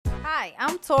Hi,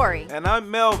 I'm Tori. And I'm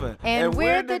Melvin. And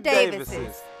we're the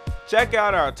Davises. Check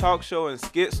out our talk show and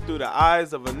skits through the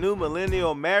eyes of a new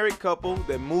millennial married couple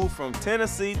that moved from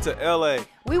Tennessee to LA.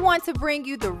 We want to bring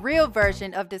you the real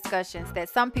version of discussions that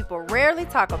some people rarely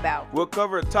talk about. We'll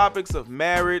cover topics of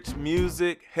marriage,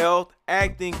 music, health,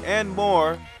 acting, and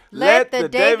more. Let the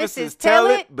Davises tell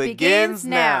it begins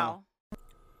now.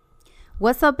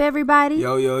 What's up, everybody?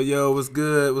 Yo, yo, yo, what's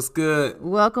good? What's good?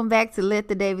 Welcome back to Let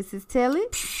the Davises Tell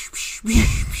It.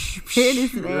 Hear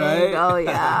this man Right? go,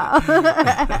 y'all.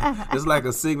 It's like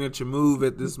a signature move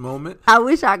at this moment. I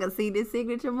wish I could see this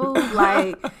signature move.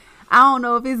 Like, I don't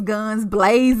know if it's guns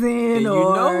blazing And you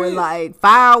or know it. like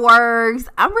fireworks.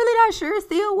 I'm really not sure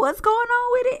still what's going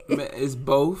on with it. Man, it's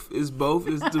both.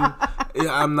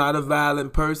 I'm not a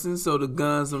violent person, so the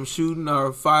guns I'm shooting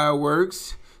are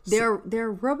fireworks.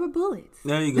 They're rubber bullets.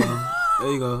 There you go.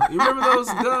 There you go. You remember those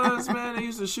guns, man? They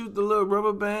used to shoot the little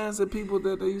rubber bands at people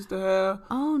that they used to have.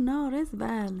 Oh no, that's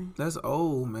violent. That's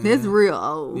old, man. That's real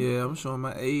old. Yeah, I'm showing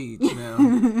my age now.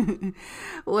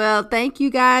 Well, thank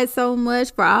you guys so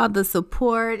much for all the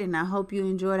support, and I hope you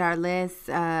enjoyed our last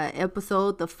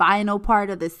episode, the final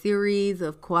part of the series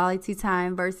of quality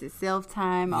time versus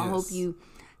self-time. I hope Yes. you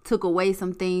took away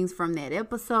some things from that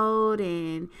episode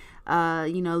and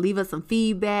leave us some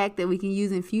feedback that we can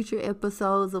use in future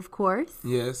episodes, of course.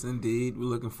 Yes, indeed. We're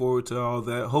looking forward to all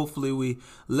that. Hopefully we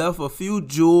left a few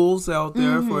jewels out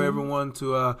there for everyone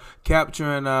to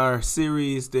capture in our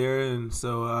series there. And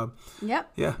so,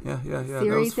 Yep. yeah. That was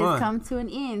Series fun. has come to an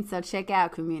end. So check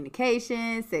out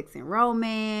communication, sex and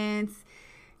romance,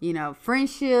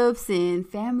 friendships and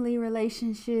family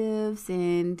relationships,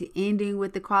 and ending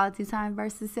with the quality time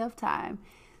versus self-time.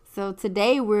 So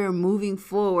today we're moving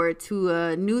forward to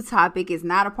a new topic. It's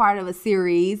not a part of a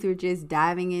series. We're just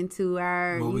diving into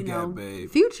our, What we got, babe?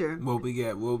 future. What we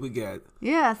got?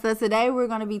 Yeah, so today we're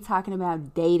going to be talking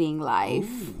about dating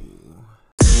life.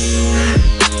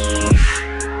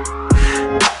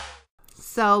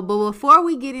 So, but before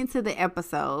we get into the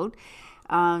episode,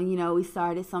 we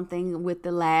started something with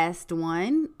the last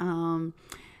one.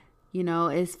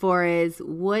 As far as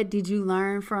what did you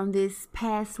learn from this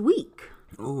past week?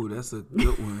 Oh, that's a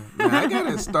good one. Man, I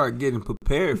gotta start getting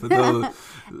prepared for those.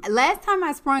 Last time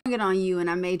I sprung it on you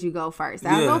and I made you go first.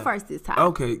 I'll go first this time.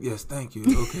 Okay, yes, thank you.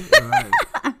 Okay, all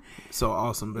right. So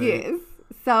awesome, baby. Yes.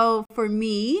 So for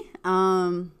me,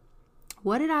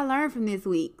 what did I learn from this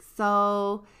week?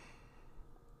 So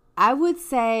I would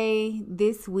say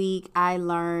this week I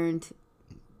learned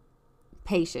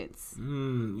patience.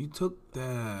 You took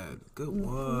that. Good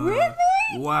one. Really?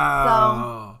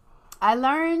 Wow. I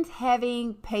learned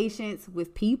having patience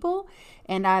with people,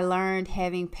 and I learned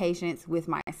having patience with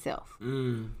myself.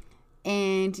 And,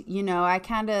 I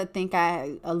kind of think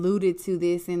I alluded to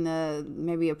this in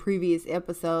maybe a previous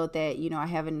episode that, I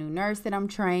have a new nurse that I'm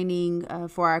training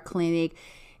for our clinic.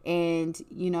 And,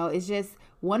 it's just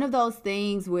one of those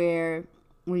things where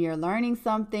when you're learning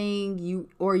something,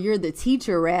 you're the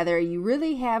teacher rather, you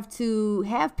really have to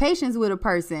have patience with a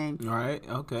person. Right.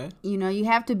 Okay. You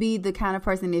have to be the kind of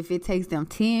person, if it takes them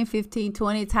 10, 15,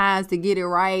 20 times to get it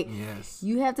right, Yes.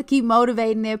 you have to keep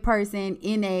motivating that person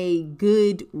in a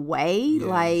good way, Yes.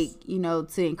 like,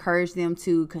 to encourage them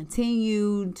to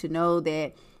continue, to know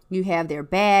that you have their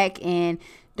back, and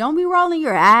don't be rolling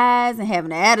your eyes and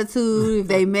having an attitude if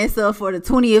they mess up for the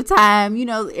 20th time.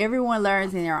 Everyone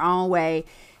learns in their own way,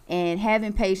 and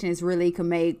having patience really can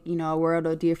make, a world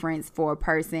of difference for a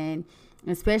person,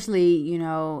 especially,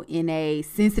 in a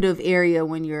sensitive area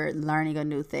when you're learning a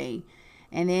new thing.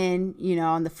 And then,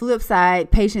 on the flip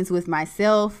side, patience with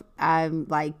myself. I'm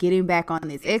like getting back on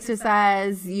this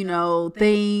exercise,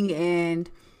 thing, and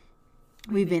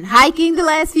we've been hiking the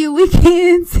last few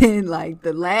weekends, and like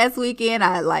the last weekend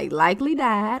I likely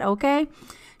died, okay?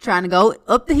 Trying to go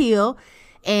up the hill.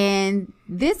 And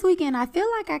this weekend I feel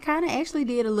like I kind of actually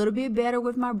did a little bit better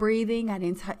with my breathing. I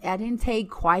didn't take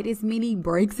quite as many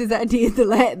breaks as I did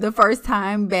the first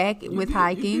time back with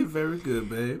hiking. You did very good,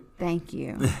 babe. Thank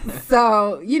you.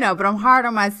 So, but I'm hard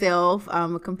on myself.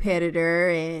 I'm a competitor,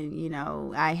 and,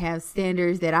 I have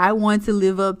standards that I want to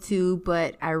live up to,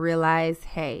 but I realize,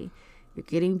 hey, you're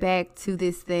getting back to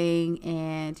this thing,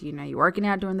 and, you're working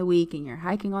out during the week and you're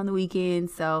hiking on the weekend.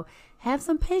 So have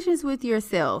some patience with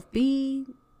yourself. Be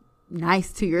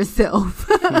nice to yourself.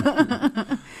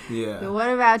 Yeah. So what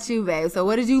about you, babe? So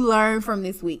what did you learn from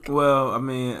this week? Well, I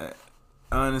mean,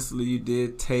 honestly, you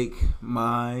did take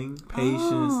mine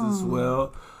patience as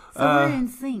well. So we're in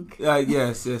sync.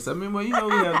 Yes. I mean, well, we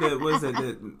have that. What is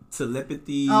that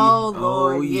telepathy? Oh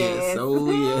Lord, yes. Oh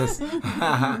yes.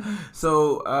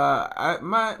 So,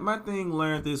 my thing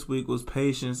learned this week was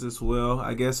patience as well.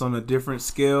 I guess on a different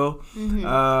scale.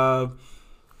 Mm-hmm.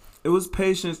 It was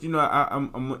patience.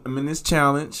 I'm in this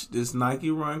challenge, this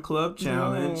Nike Run Club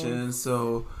challenge, yes. And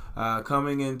so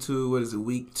coming into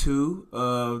week 2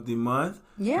 of the month,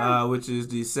 which is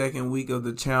the second week of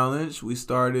the challenge. We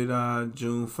started on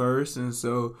June 1st, and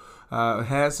so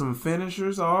had some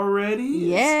finishers already.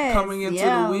 Yes, coming into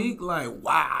the week, like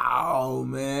wow,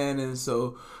 man, and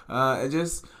so I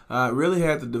just really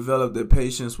had to develop that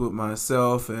patience with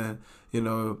myself, and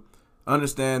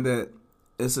understand that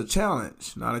it's a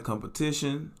challenge, not a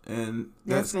competition, and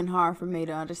that's been hard for me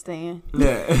to understand.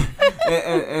 Yeah,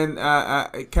 and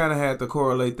I kind of had to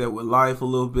correlate that with life a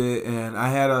little bit, and I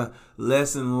had a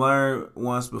lesson learned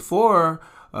once before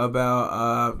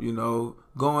about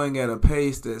going at a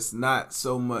pace that's not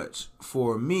so much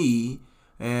for me,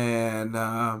 and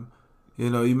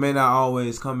you may not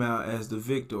always come out as the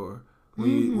victor.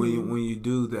 When you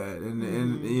do that,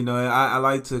 and I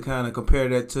like to kind of compare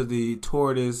that to the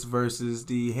tortoise versus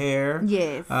the hare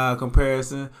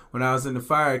comparison. When I was in the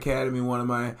fire academy, one of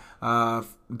my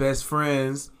best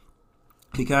friends,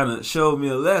 he kind of showed me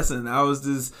a lesson. I was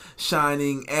this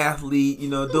shining athlete,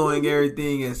 doing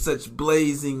everything at such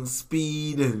blazing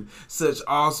speed and such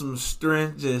awesome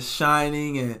strength, just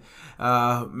shining. And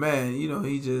man,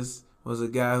 he just was a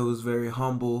guy who was very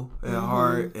humble at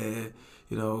heart and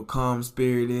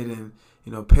calm-spirited and,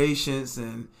 patience,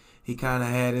 and he kind of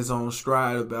had his own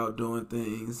stride about doing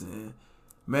things. And,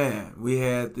 man, we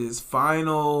had this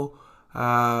final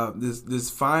this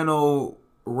final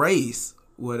race,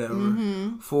 whatever,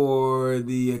 for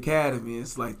the academy.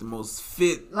 It's like the most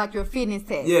fit. Like your fitness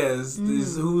test. Yes,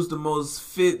 this who's the most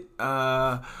fit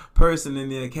person in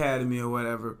the academy or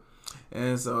whatever.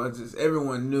 And so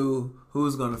everyone knew who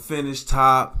was going to finish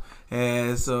top.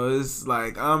 And so it's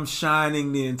like I'm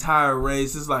shining the entire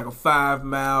race. It's like a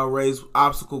 5-mile race,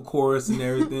 obstacle course and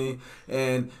everything.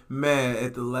 And, man,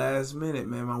 at the last minute,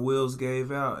 man, my wheels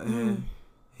gave out. And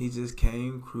he just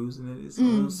came cruising at his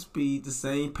own speed, the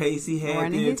same pace he had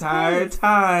running the entire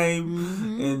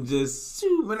time. And just,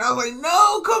 and I was like,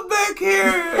 no, come back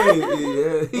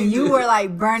here. And you were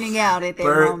like burning out at that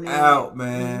moment. Burnt out,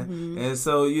 man. And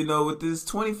so, with this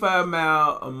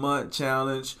 25-mile a month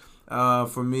challenge,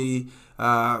 for me,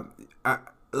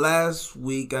 last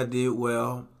week I did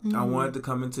well. I wanted to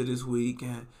come into this week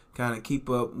and kind of keep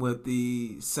up with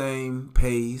the same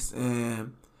pace.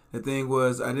 And the thing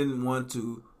was, I didn't want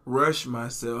to rush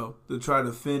myself to try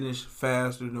to finish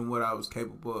faster than what I was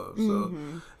capable of. So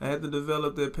I had to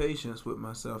develop that patience with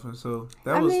myself. And so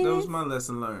that was my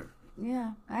lesson learned.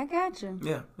 Yeah, I got you.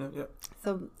 Yeah.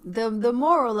 So the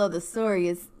moral of the story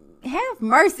is, have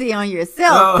mercy on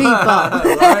yourself, people.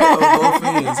 Right? On both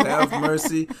ends. Have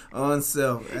mercy on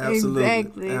self. Absolutely.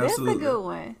 Exactly. Absolutely. That's a good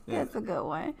one. Yeah. That's a good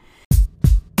one.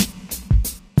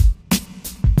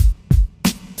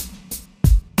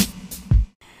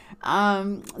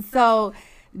 So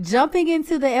jumping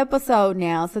into the episode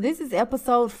now. So this is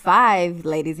episode 5,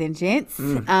 ladies and gents.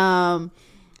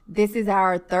 This is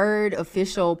our 3rd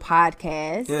official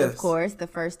podcast. Yes. Of course, the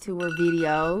first 2 were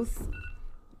videos.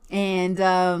 And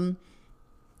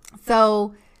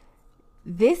so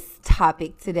this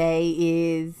topic today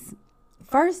is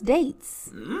first dates.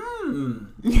 Okay.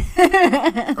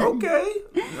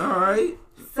 All right.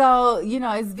 So,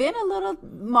 it's been a little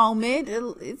moment.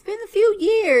 It's been a few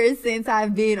years since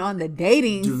I've been on the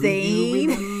dating scene.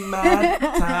 You remember my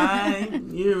time?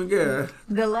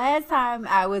 The last time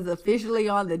I was officially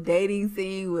on the dating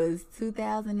scene was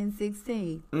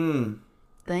 2016.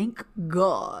 Thank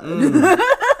God. Yeah,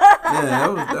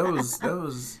 that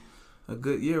was a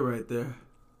good year right there.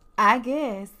 I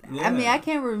guess. Yeah. I mean, I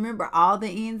can't remember all the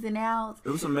ins and outs. It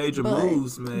was some major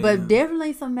moves, man. But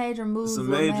definitely some major moves moves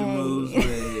made,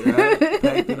 right?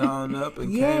 Packed it on up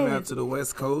and came out to the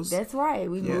West Coast. That's right.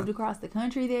 We moved across the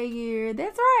country that year.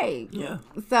 That's right. Yeah.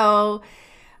 So,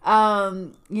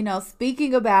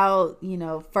 speaking about,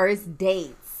 first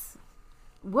dates,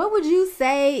 what would you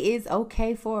say is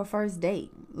okay for a first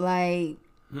date? Like,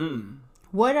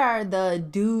 what are the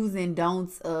do's and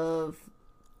don'ts of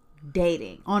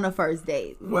dating on a first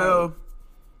date? Well,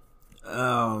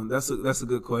 that's a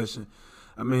good question.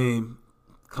 I mean,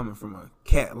 coming from a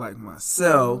cat like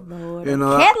myself,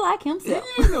 cat like himself,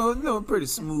 pretty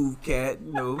smooth cat,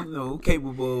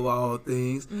 capable of all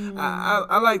things.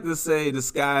 I like to say the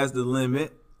sky's the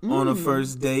limit on a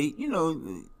first date.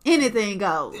 Anything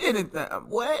goes. Anything.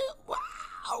 Well,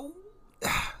 wow.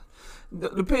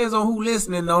 depends on who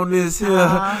listening on this here.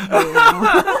 Yeah.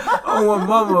 I don't want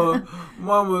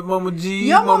Mama G,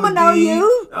 Your mama know D.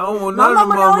 you. I don't want My none of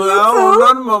mama know mamas. you I don't too. want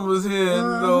none of mamas here.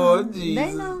 Lord Jesus.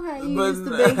 They know how you used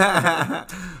to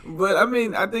be. But I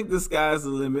mean, I think the sky's the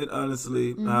limit.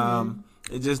 Honestly,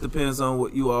 it just depends on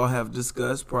what you all have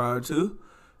discussed prior to,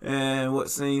 and what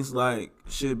seems like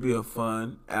should be a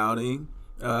fun outing.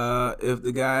 If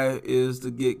the guy is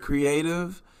to get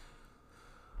creative,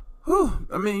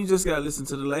 I mean, you just gotta listen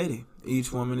to the lady.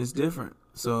 Each woman is different.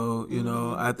 So, you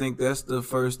know, I think that's the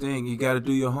first thing. You got to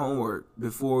do your homework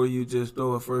before you just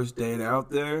throw a first date out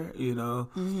there, you know.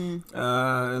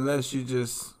 Unless you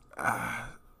just, I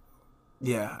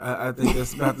think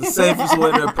that's about the safest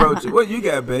way to approach it. What you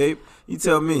got, babe? You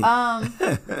tell me.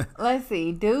 Let's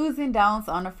see. Do's and don'ts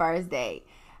on the first date.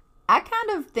 I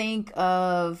kind of think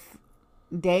of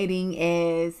dating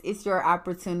as it's your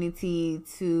opportunity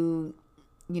to,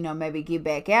 you know, maybe get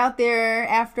back out there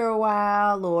after a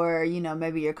while, or, you know,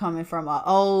 maybe you're coming from an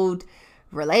old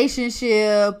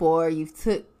relationship, or you've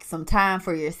took some time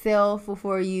for yourself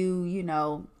before you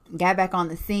know, got back on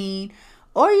the scene,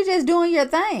 or you're just doing your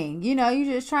thing. You know,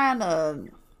 you're just trying to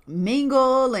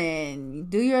mingle and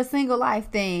do your single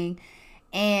life thing.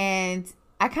 And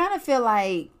I kind of feel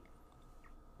like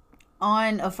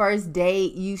on a first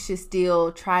date, you should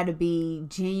still try to be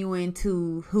genuine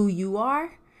to who you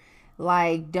are.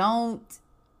 Like, I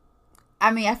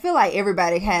feel like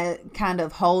everybody kind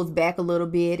of holds back a little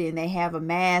bit, and they have a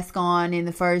mask on in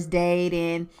the first date.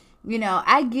 And, you know,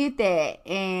 I get that.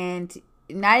 And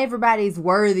not everybody's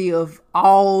worthy of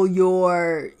all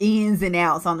your ins and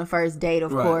outs on the first date,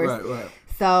 of course. Right.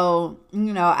 So,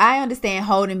 you know, I understand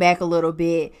holding back a little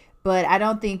bit, but I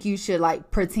don't think you should,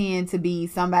 like, pretend to be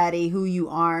somebody who you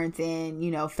aren't and, you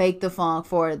know, fake the funk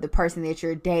for the person that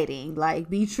you're dating.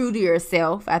 Like, be true to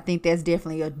yourself. I think that's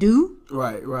definitely a do.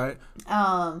 Right.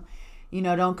 You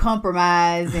know, don't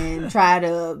compromise and try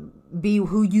to be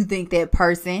who you think that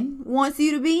person wants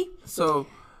you to be. So,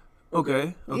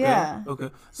 okay. Yeah. Okay.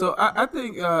 So, I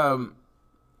think the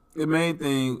main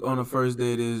thing on a first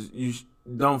date is you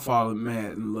don't fall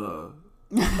mad in love.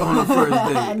 On the first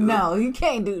date. No, you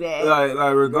can't do that.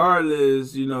 Like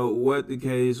regardless, you know, what the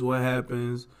case, what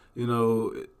happens, you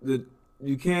know,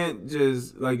 you can't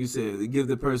just, like you said, give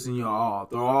the person your all.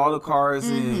 Throw all the cards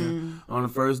in on the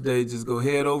first date. Just go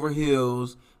head over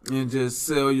heels and just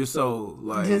sell your soul.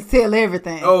 Like, just tell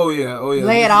everything. Oh yeah.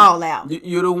 Lay it all out.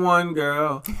 You're the one,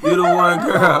 girl. You're the one,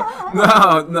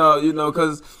 girl. No, you know,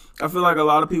 because I feel like a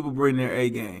lot of people bring their A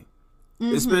game,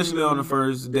 especially on the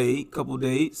first date, couple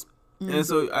dates. And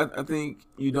so I think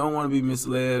you don't want to be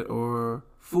misled or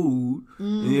fooled.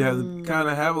 And you have to kind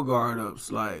of have a guard up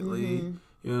slightly.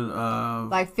 You know,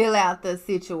 like, fill out the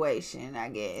situation, I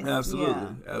guess.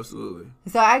 Absolutely.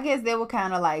 So I guess that would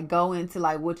kind of like go into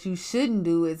like what you shouldn't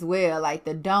do as well, like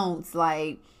the don'ts.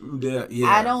 Like,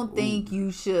 I don't think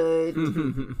you should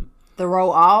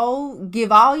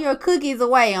give all your cookies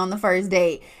away on the first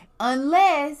date.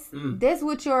 Unless that's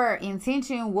what your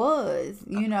intention was,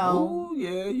 you know. Oh,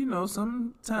 yeah, you know,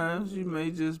 sometimes you may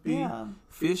just be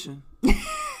fishing.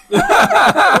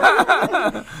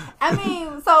 I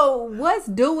mean, so what's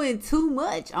doing too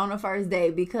much on a first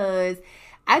date? Because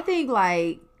I think,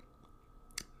 like,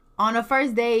 on a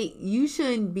first date, you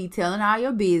shouldn't be telling all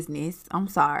your business. I'm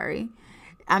sorry.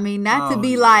 I mean, not to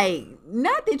be like,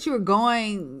 not that you're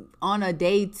going on a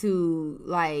date to,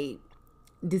 like,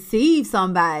 deceive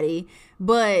somebody,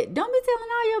 but don't be telling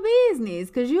all your business,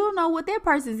 because you don't know what that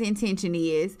person's intention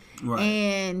is. Right.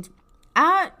 And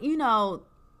I'm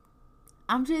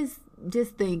just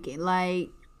thinking,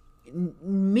 like,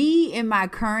 me in my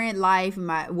current life,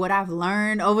 what I've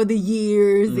learned over the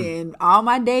years and all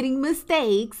my dating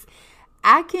mistakes,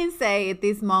 I can say at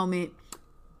this moment,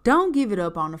 don't give it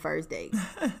up on the first date.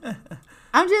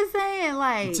 I'm just saying,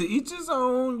 like, to each his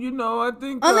own, you know. I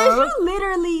think unless you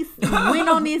literally went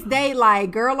on this date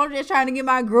like, girl, I'm just trying to get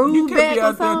my groove back. You can't be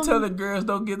out there telling girls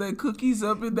don't get their cookies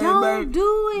up, and don't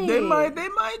do it. They might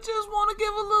just want to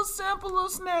give a little sample, little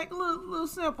snack, little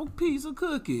sample piece of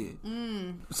cookie.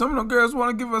 Some of them girls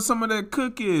want to give us some of that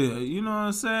cookie. You know what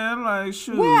I'm saying? Like,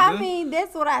 shoot. Well, I mean,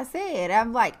 that's what I said.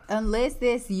 I'm like, unless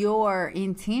that's your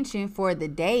intention for the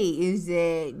date, is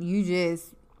that you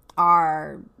just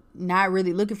are not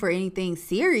really looking for anything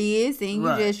serious, and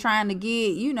you're just trying to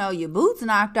get, you know, your boots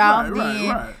knocked off,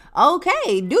 then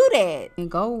okay, do that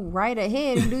and go right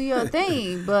ahead and do your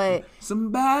thing. But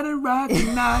somebody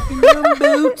rocking, knocking them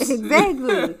boots.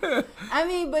 Exactly. I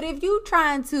mean, but if you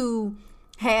trying to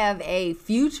have a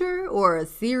future or a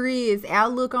serious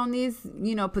outlook on this,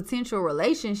 you know, potential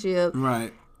relationship,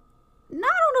 right, Not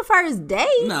on the first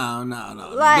date. No,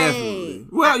 Like, definitely.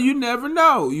 Well, you never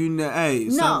know. Hey,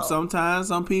 No. sometimes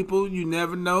some people, you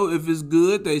never know if it's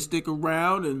good. They stick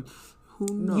around, and who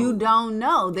knows? You don't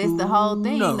know. That's the whole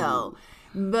thing, knows? though.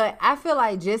 But I feel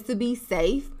like just to be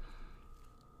safe,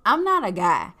 I'm not a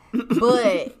guy,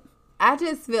 but I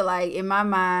just feel like in my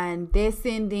mind they're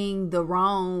sending the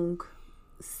wrong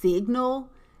signal.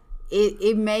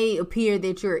 It may appear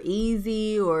that you're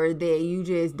easy or that you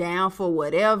just down for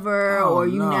whatever, or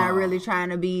you not really trying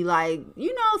to be like,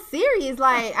 serious.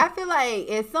 Like, I feel like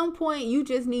at some point you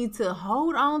just need to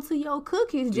hold on to your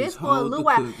cookies just for a little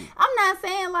while. Cookie. I'm not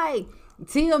saying like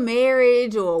till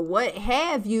marriage or what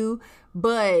have you,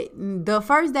 but the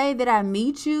first day that I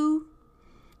meet you,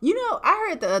 I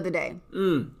heard the other day.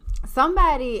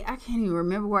 Somebody, I can't even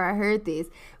remember where I heard this,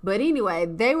 but anyway,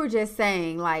 they were just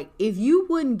saying, like, if you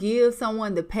wouldn't give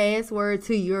someone the password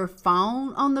to your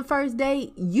phone on the first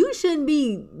date, you shouldn't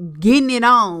be getting it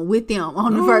on with them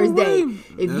on the first date.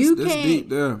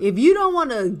 If you don't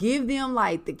want to give them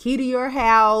like the key to your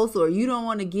house, or you don't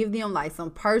want to give them like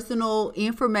some personal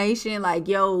information, like,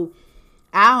 yo,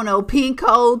 I don't know, pin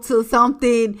code to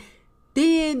something,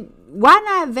 then why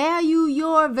not value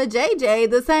your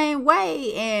vajayjay the same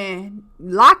way and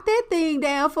lock that thing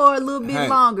down for a little bit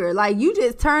longer? Like, you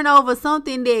just turn over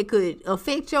something that could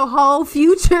affect your whole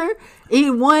future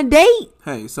in one date.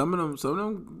 Hey, some of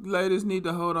them ladies need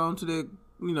to hold on to their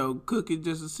cookie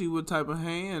just to see what type of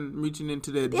hand reaching into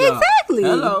that jar. Exactly.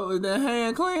 Hello, is that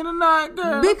hand clean or not,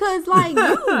 girl? Because like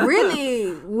you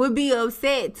really would be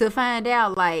upset to find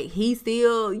out like he's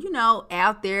still,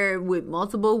 out there with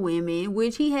multiple women,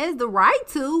 which he has the right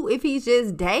to if he's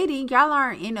just dating. Y'all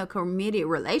aren't in a committed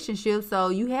relationship, so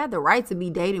you have the right to be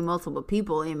dating multiple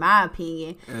people, in my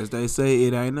opinion. As they say,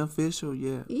 it ain't official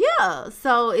yet. Yeah.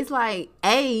 So it's like,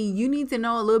 you need to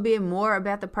know a little bit more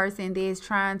about the person that's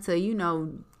trying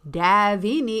to, dive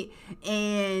in it,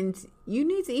 and you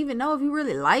need to even know if you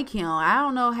really like him. I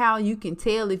don't know how you can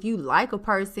tell if you like a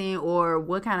person or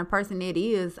what kind of person it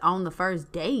is on the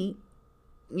first date,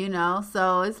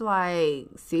 so it's like,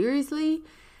 seriously,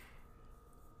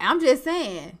 I'm just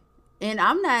saying, and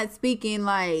I'm not speaking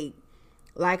like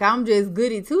I'm just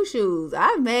goody two shoes.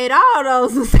 I've made all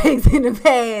those mistakes in the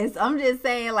past. I'm just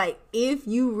saying, like, if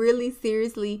you really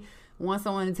seriously want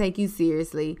someone to take you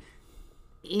seriously,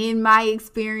 in my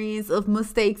experience of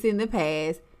mistakes in the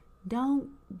past, don't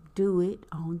do it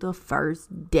on the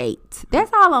first date.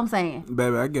 That's all I'm saying.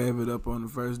 Baby, I gave it up on the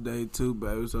first date too,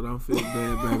 baby, so don't feel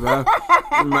bad, baby.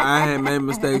 I had made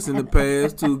mistakes in the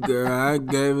past too, girl. I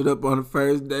gave it up on the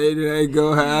first date. It ain't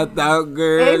go how I thought,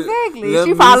 girl. Exactly.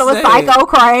 She followed a psycho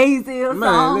crazy or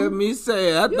something. Let me say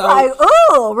it. I thought, like,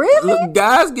 oh, really? Look,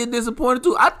 guys get disappointed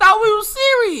too. I thought we were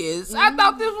serious. I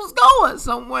thought this was going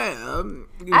somewhere.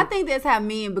 I think that's how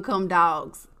men become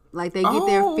dogs. Like, they get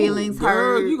their feelings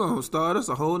hurt. You gonna start us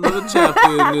a whole nother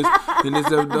chapter in this.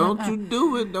 Don't you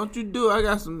do it? Don't you do it? I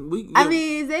got some. I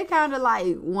mean, is that kind of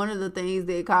like one of the things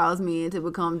that cause men to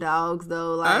become dogs,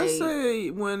 though? Like, I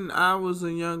say when I was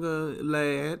a younger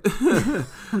lad,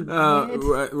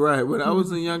 right. When I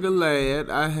was a younger lad,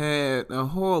 I had a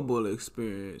horrible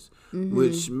experience,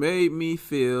 which made me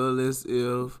feel as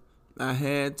if I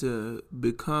had to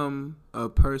become a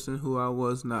person who I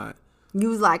was not. You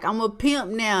was like, I'm a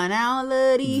pimp now, and I don't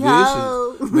love these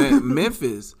hoes. Man,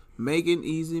 Memphis, making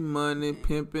easy money,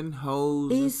 pimping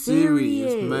hoes, is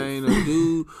serious, man. A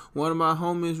dude, one of my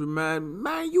homies reminded me,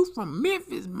 man, you from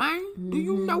Memphis, man. Do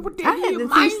you know what that is, I had to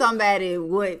man? teach somebody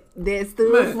what that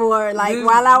stood for, like,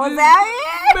 while I was out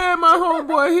here. Man, my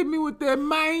homeboy hit me with that,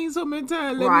 man, so many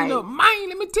times. Let me know, man,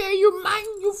 let me tell you, man,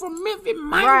 you from Memphis,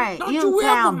 man. Right. Don't you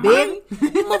ever, man.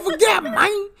 You must forget,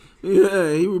 man.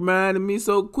 Yeah, he reminded me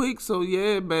so quick. So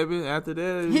yeah, baby. After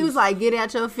that, he was like, "Get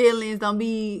out your feelings. Don't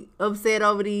be upset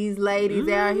over these ladies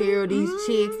out here or these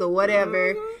chicks or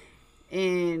whatever,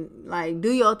 and like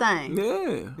do your thing."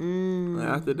 Yeah.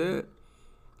 After that,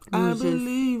 I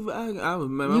believe I was.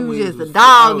 Man, you was just a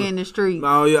dog in the street.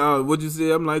 Oh yeah, what you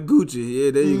say? I'm like Gucci. Yeah,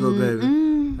 there you go, baby.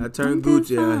 I turned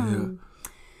Gucci out here.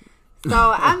 So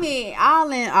I mean,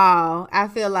 all in all, I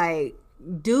feel like,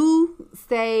 do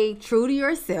stay true to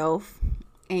yourself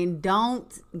and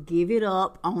don't give it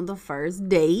up on the first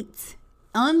date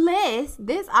unless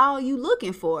that's all you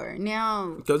looking for.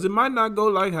 Now, because it might not go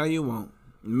like how you want,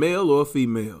 male or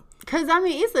female. Because, I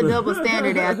mean, it's a double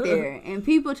standard out there. And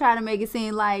people try to make it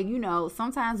seem like,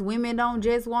 sometimes women don't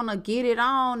just want to get it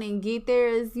on and get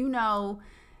theirs,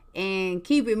 and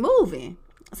keep it moving.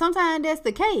 Sometimes that's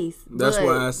the case. That's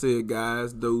why I said,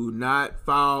 guys, do not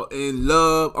fall in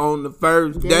love on the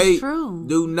first date. That's true.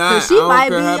 Do not. Because she might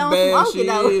be on smoking,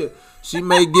 though. She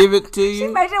may give it to you. She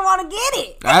may just want to get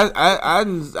it. I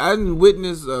didn't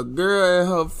witness a girl and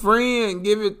her friend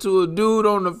give it to a dude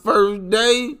on the first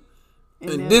day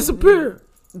and disappear.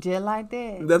 Just like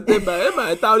that.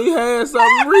 Everybody thought he had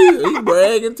something real. He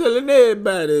bragging, telling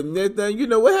everybody. And that thing, you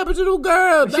know, what happened to the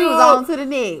girl? She was on to the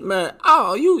neck. Man,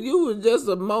 you was just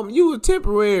a moment. You were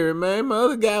temporary, man. My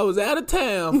other guy was out of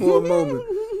town for a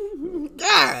moment.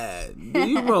 God,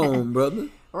 you wrong, brother.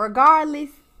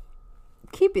 Regardless,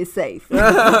 keep it safe.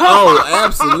 Oh,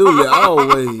 absolutely,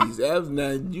 always. Now,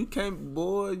 you can't,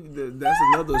 boy. That's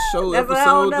another show. That's episode. a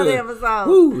whole nother episode.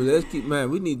 Woo, let's keep,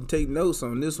 man. We need to take notes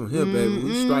on this one here, baby.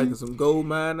 We striking some gold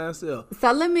mine ourselves.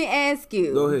 So let me ask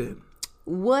you. Go ahead.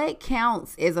 What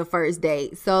counts as a first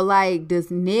date? So, like, does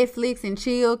Netflix and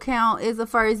chill count as a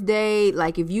first date?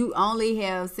 Like, if you only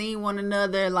have seen one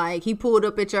another, like, he pulled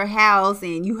up at your house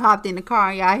and you hopped in the car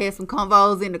and y'all had some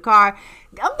convos in the car.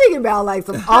 I'm thinking about, like,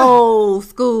 some old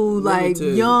school, like,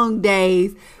 young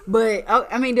days. But,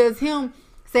 I mean, does him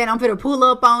saying, I'm finna pull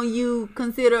up on you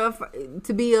consider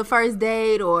to be a first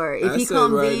date? Or if he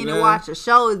comes in and watch a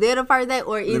show, is that a first date?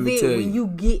 Or is it when you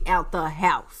get out the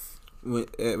house?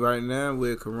 Right now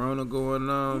with Corona going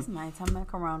on, this man talking about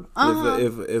Corona.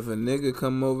 If a nigga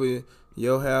come over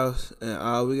your house and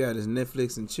all we got is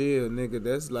Netflix and chill, nigga,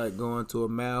 that's like going to a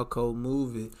Malco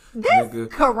movie. That's nigga.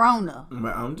 Corona.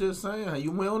 I'm just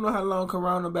saying, we don't know how long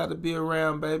Corona about to be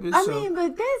around, baby. I mean,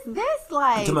 but that's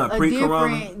like a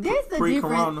different. That's a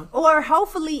pre-Corona. different, or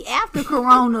hopefully after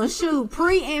Corona. Shoot,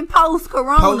 pre and post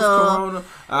Corona. Post Corona.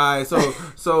 All right, so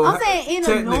I'm saying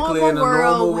in a normal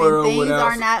world when things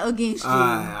are not against you.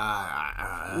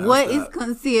 What is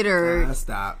considered?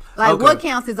 Stop. Like, what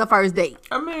counts as a first date?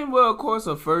 I mean, well, of course,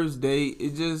 a first date.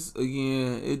 It just,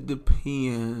 again, it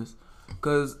depends.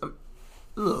 Cause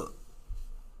look,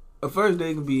 a first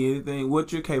date can be anything.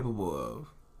 What you're capable of.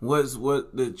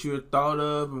 What that you're thought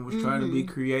of and was trying to be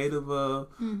creative of.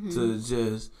 To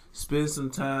just spend some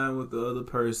time with the other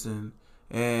person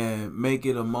and make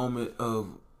it a moment of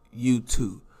you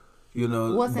two. You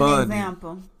know, what's bonding. An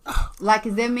example? Like,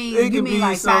 does that mean you mean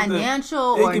like financial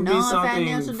or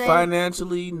non-financial dates?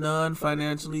 Financially,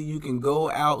 non-financially, you can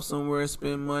go out somewhere and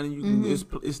spend money. You can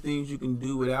it's things you can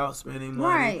do without spending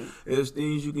money. Right. There's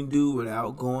things you can do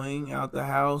without going out the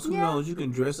house. Who knows? You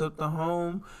can dress up the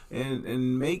home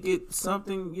and make it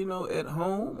something, you know, at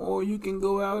home, or you can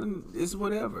go out and it's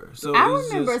whatever. So I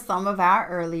remember some of our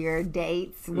earlier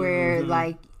dates where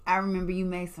like, I remember you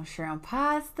made some shrimp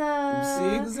pasta.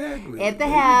 See, exactly. At the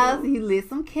house, you lit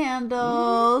some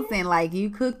candles and like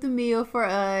you cooked a meal for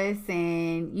us,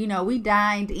 and you know, we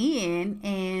dined in,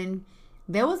 and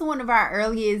that was one of our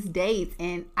earliest dates,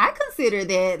 and I consider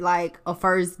that like a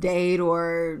first date,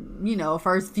 or you know,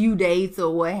 first few dates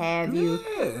or what have you.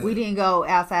 We didn't go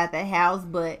outside the house,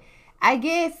 but I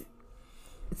guess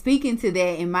speaking to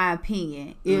that, in my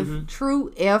opinion, if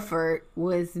true effort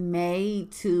was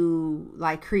made to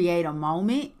like create a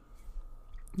moment,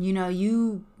 you know,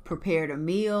 you prepared a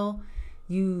meal,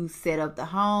 you set up the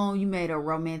home, you made a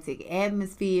romantic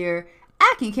atmosphere,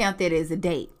 I can count that as a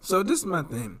date. So this is my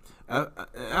thing.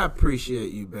 I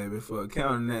appreciate you, baby, for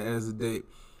counting that as a date.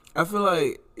 I feel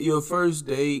like your first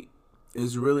date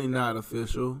is really not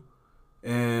official,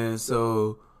 and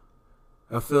so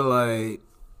I feel like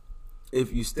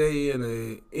if you stay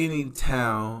in any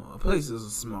town, a place is a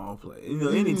small place. You know,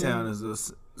 any town is a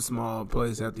small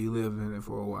place after you live in it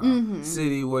for a while.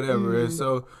 City, whatever. And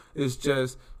so it's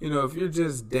just, you know, if you're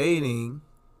just dating,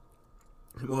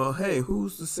 well, hey,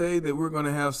 who's to say that we're going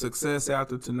to have success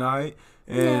after tonight?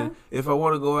 And if I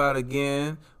want to go out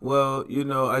again, well, you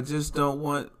know, I just don't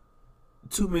want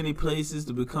too many places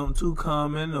to become too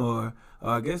common, or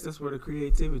I guess that's where the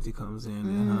creativity comes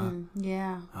in, huh?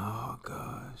 Yeah. Oh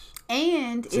gosh.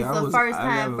 And it's the first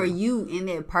time for you and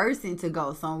that person to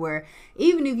go somewhere,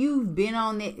 even if you've been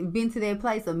to that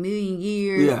place a million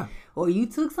years, or you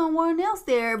took someone else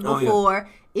there before.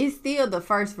 It's still the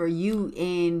first for you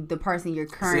and the person you're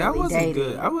currently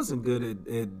dating. I wasn't good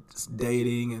at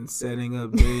dating and setting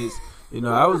up dates. You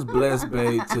know, I was blessed,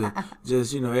 babe, to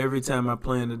just, you know, every time I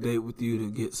plan a date with you to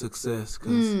get success.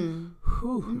 Cause,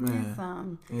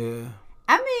 man. Yeah.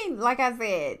 I mean, like I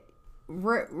said,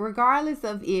 regardless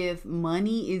of if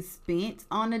money is spent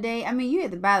on a date, I mean, you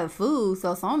had to buy the food,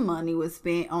 so some money was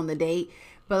spent on the date.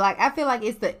 But, like, I feel like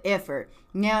it's the effort.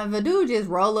 Now, if a dude just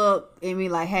roll up and be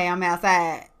like, hey, I'm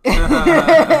outside.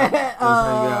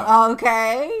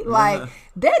 Okay. Like,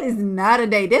 that is not a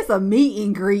date. That's a meet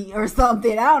and greet or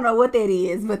something. I don't know what that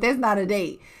is, but that's not a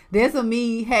date. That's a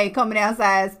me, hey, coming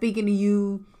outside, speaking to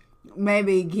you,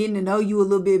 maybe getting to know you a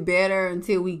little bit better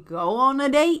until we go on a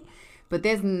date. But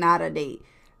that's not a date.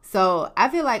 So I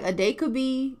feel like a date could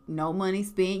be no money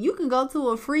spent. You can go to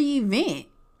a free event.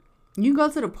 You can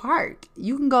go to the park.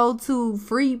 You can go to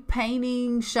free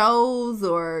painting shows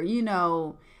or,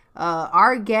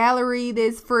 art gallery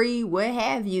that's free, what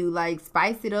have you. Like,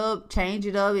 spice it up, change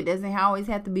it up. It doesn't always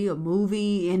have to be a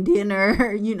movie and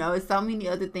dinner. It's so many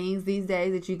other things these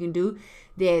days that you can do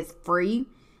that's free.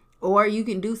 Or you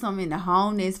can do something in the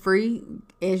home that's free,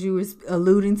 as you was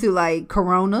alluding to, like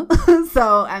Corona.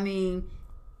 So, I mean,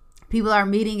 people are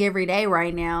meeting every day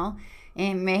right now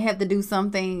and may have to do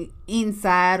something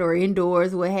inside or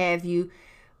indoors, what have you.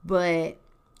 But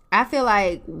I feel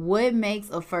like what makes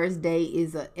a first date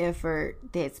is an effort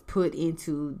that's put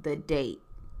into the date.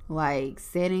 Like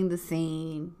setting the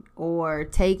scene or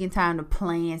taking time to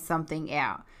plan something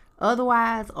out.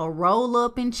 Otherwise, a roll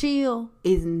up and chill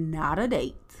is not a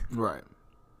date. Right.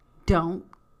 Don't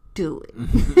do it.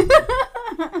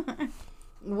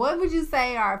 What would you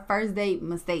say are first date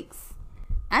mistakes?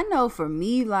 I know for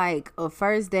me, like, a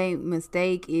first date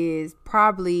mistake is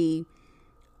probably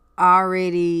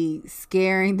already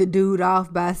scaring the dude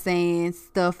off by saying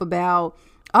stuff about,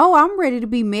 oh, I'm ready to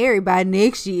be married by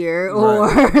next year.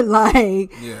 Right. Or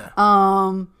like,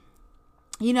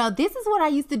 this is what I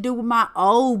used to do with my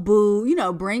old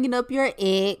boo, bringing up your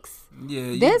ex.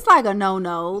 Yeah, that's like a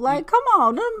no. Like, come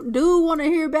on, them dude want to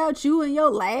hear about you and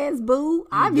your last boo.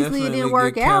 Obviously, it didn't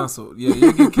work out. Yeah,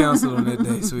 you get canceled on that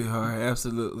day, sweetheart.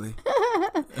 Absolutely.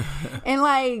 And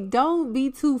like, don't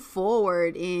be too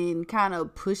forward in kind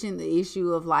of pushing the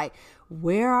issue of like,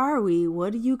 where are we?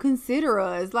 What do you consider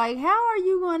us? Like, how are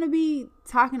you going to be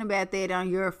talking about that on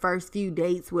your first few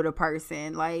dates with a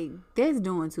person? Like, that's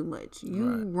doing too much.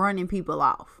 You running people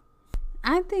off.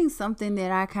 I think something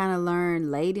that I kind of learned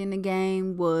late in the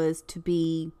game was to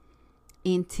be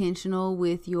intentional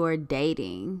with your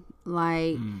dating.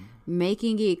 Like,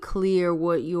 making it clear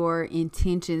what your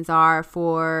intentions are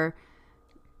for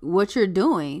what you're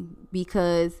doing.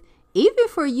 Because even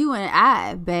for you and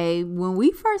I, babe, when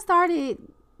we first started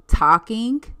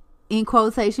talking, in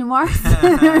quotation marks,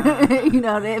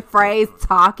 that phrase,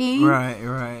 talking. Right.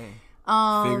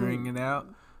 Figuring it out.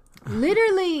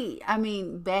 Literally, I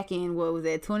mean, back in,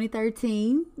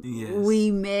 2013? Yes. We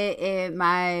met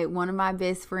at one of my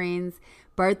best friends'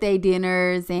 birthday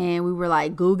dinners, and we were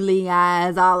like googly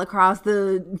eyes all across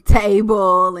the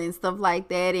table and stuff like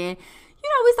that. And,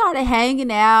 we started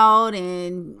hanging out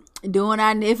and doing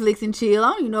our Netflix and chill.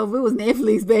 I don't even know if it was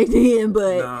Netflix back then,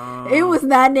 but it was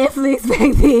not Netflix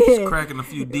back then. Just cracking a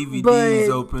few DVDs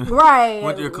open. Right.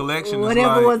 What your collection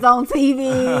whatever was on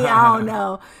TV. I don't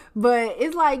know. But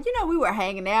it's like, we were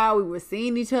hanging out. We were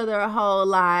seeing each other a whole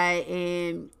lot.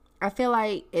 And I feel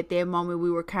like at that moment we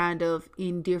were kind of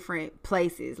in different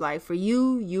places. Like for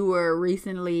you were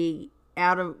recently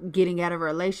getting out of a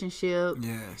relationship.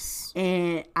 Yes.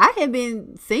 And I had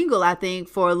been single, I think,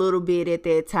 for a little bit at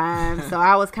that time. So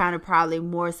I was kind of probably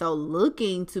more so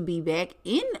looking to be back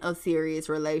in a serious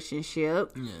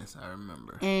relationship. Yes, I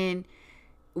remember. And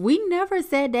we never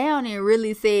sat down and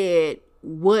really said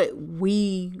what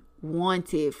we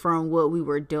wanted from what we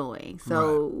were doing.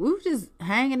 So we were just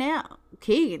hanging out,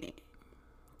 kicking it.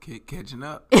 Catching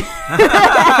up.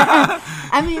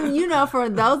 I mean, for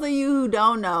those of you who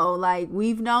don't know, like,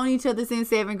 we've known each other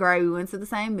since 7th grade. We went to the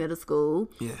same middle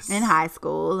school and high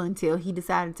school until he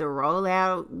decided to roll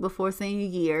out before senior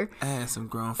year. I had some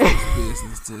grown folks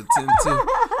business to attend to.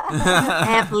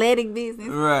 Athletic business.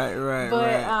 Right.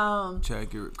 But try to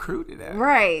get recruited out.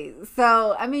 Right.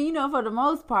 So, I mean, for the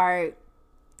most part,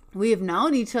 we have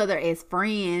known each other as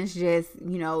friends, just,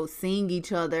 seeing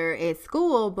each other at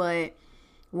school. But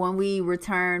when we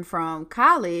returned from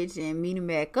college and meeting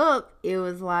back up, it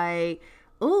was like,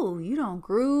 oh, you done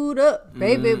grewed up,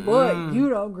 baby boy. You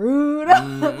done grewed up.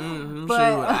 But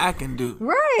show you what I can do.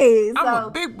 Right. I'm a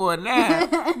big boy now.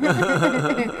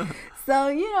 So,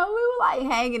 we were like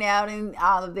hanging out and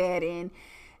all of that. And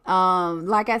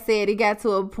like I said, it got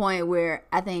to a point where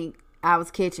I think I was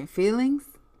catching feelings.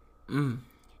 And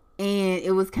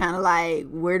it was kind of like,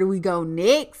 where do we go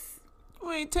next?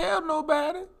 We ain't tell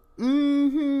nobody.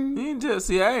 Mm-hmm. You just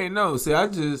see, I ain't know. See, I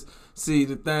just see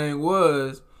the thing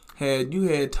was, had you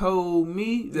had told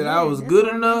me that I was good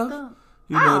enough,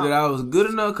 that I was good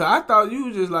enough, cause I thought you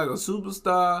was just like a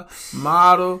superstar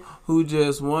model who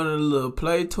just wanted a little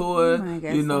play toy, to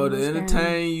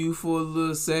entertain you for a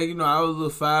little second. I was a little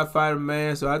firefighter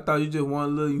man, so I thought you just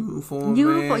wanted a little uniform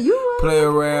man, play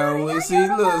around with. See, I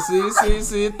thought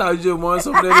you just wanted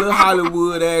some of that little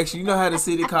Hollywood action. You know how the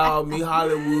city called me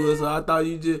Hollywood, so I thought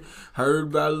you just heard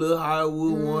about a little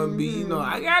Hollywood one beat.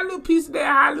 I got a little piece of that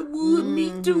Hollywood,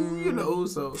 me too,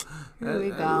 so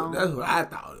that's what I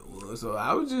thought it was. So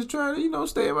I was just trying to,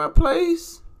 stay in my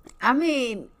place. I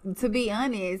mean, to be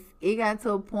honest, it got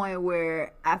to a point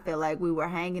where I felt like we were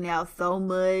hanging out so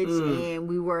much and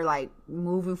we were like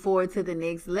moving forward to the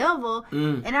next level.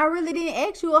 And I really didn't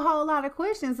ask you a whole lot of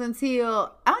questions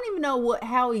until I don't even know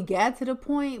how we got to the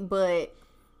point, but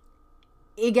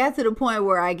it got to the point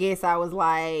where I guess I was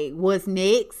like, what's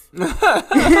next?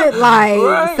 Like,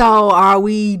 right. So are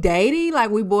we dating?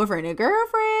 Like, we boyfriend and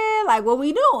girlfriend? Like, what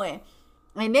we doing?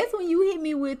 And that's when you hit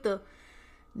me with the,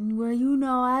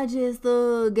 well, I just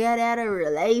got out of a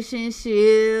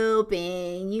relationship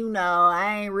and,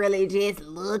 I ain't really just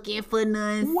looking for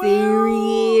nothing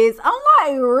serious. I'm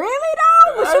like, really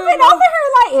though? But you been over here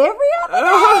like every other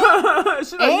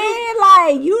day.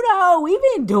 And we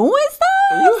been doing stuff.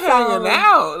 You hanging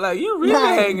out. Like, you really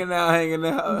hanging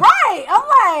out. Right. I'm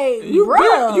like,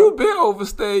 you been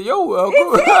overstaying your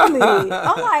welcome. Exactly. I'm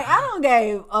like, I done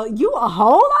gave you a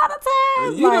whole lot of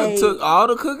time. You done took all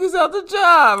the cookies out the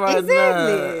job right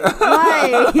now.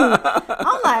 Like,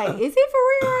 I'm like, is he for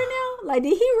real right now? Like,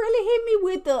 did he really hit me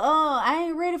with the I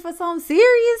ain't ready for something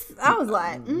serious? I was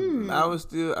like, I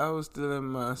was still in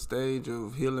my stage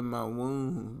of healing my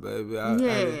wound, baby. I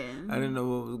didn't know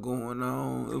what was going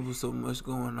on. It was so much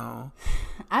going on.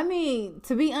 I mean,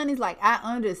 to be honest, like, I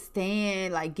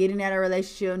understand, like, getting out of a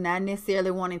relationship, not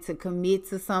necessarily wanting to commit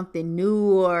to something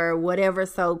new or whatever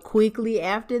so quickly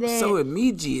after that. So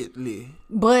immediately.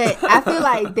 But I feel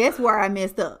like that's where I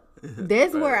messed up.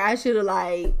 That's where I should have,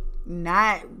 like,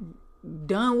 not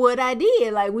done what I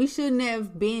did. Like, we shouldn't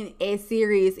have been as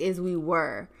serious as we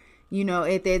were,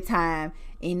 at that time.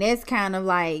 And that's kind of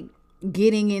like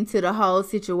getting into the whole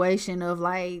situation of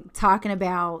like talking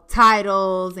about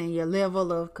titles and your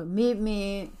level of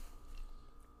commitment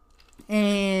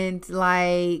and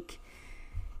like,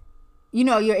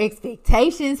 your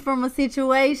expectations from a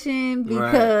situation,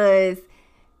 because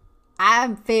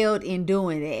I failed in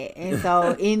doing that. And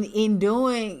so in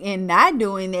doing and not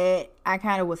doing that, I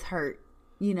kind of was hurt.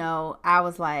 I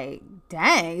was like,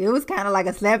 dang, it was kind of like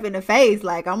a slap in the face.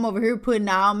 Like, I'm over here putting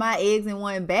all my eggs in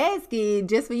one basket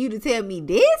just for you to tell me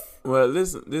this? Well,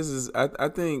 listen, this is, I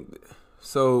think,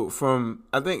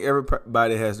 I think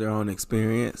everybody has their own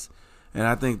experience. And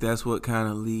I think that's what kind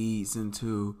of leads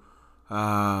into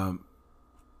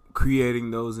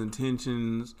creating those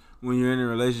intentions when you're in a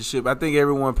relationship. I think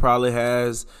everyone probably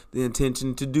has the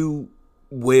intention to do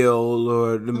well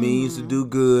or the means to do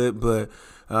good, but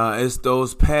it's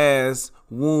those past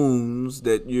wounds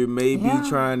that you may be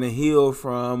trying to heal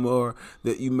from, or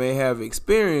that you may have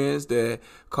experienced that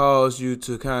cause you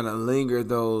to kind of linger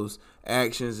those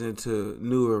actions into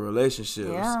newer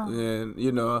relationships.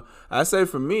 And I say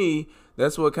for me,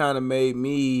 that's what kind of made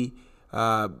me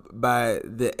by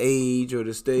the age or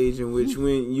the stage in which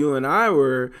when you and I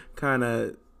were kind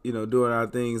of doing our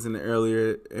things in the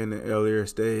earlier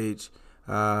stage.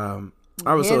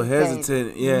 I was so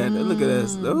hesitant. Yeah, look at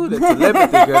us. Oh, that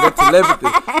telepathy, girl. That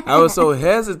telepathy. I was so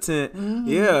hesitant.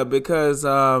 Yeah, because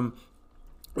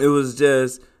it was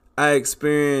just I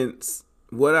experienced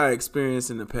what I experienced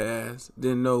in the past.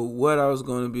 Didn't know what I was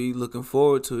going to be looking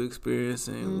forward to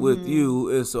experiencing with you,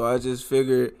 and so I just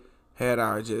figured, had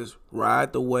I just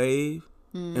ride the wave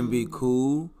and be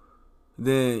cool,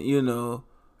 then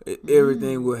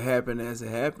everything would happen as it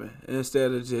happened,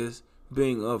 instead of just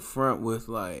being upfront with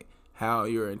like how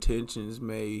your intentions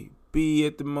may be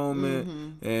at the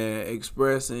moment and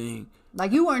expressing.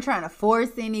 Like, you weren't trying to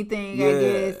force anything, I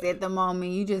guess, at the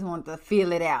moment. You just wanted to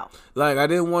feel it out. Like, I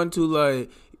didn't want to like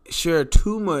share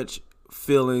too much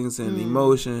feelings and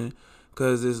emotion,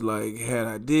 because it's like, had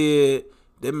I did,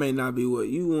 that may not be what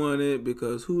you wanted,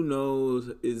 because who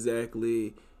knows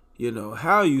exactly,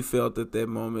 how you felt at that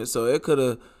moment. So it could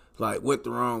have like went the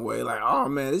wrong way. Like, oh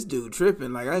man, this dude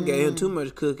tripping. Like, I gave him too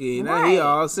much cookie, and now he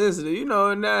all sensitive,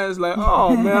 and now it's like,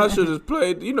 oh man, I should have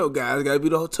played. Guys gotta be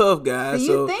the tough guys.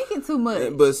 So you thinking too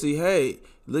much. But see, hey,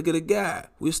 look at a guy.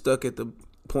 We're stuck at the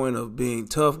point of being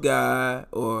tough guy,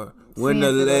 or when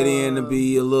to let in to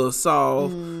be a little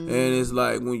soft. And it's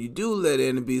like, when you do let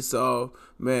in to be soft,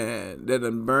 man, that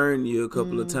done burn you a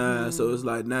couple of times. So it's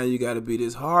like, now you got to be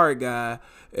this hard guy,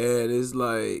 and it's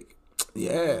like,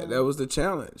 that was the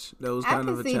challenge. That was kind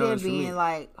of a challenge for me. I can see that being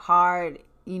like hard,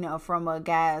 from a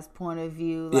guy's point of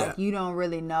view. Like, you don't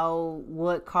really know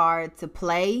what card to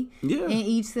play in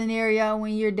each scenario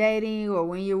when you're dating or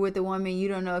when you're with a woman. You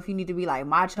don't know if you need to be like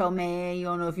macho man. You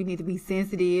don't know if you need to be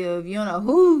sensitive. You don't know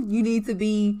who you need to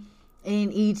be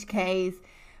in each case.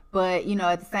 But,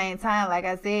 at the same time, like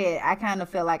I said, I kind of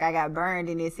felt like I got burned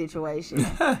in this situation.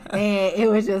 And it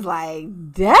was just like,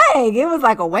 dang, it was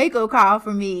like a wake-up call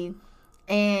for me.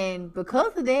 And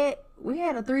because of that, we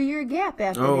had a 3-year gap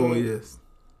after that. Oh, yes.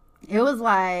 It was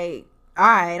like, all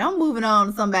right, I'm moving on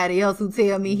to somebody else who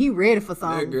tell me he ready for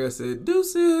something. That girl said,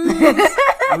 deuces.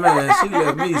 Man, she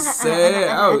left me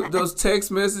sad. Those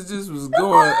text messages was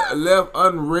going left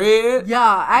unread.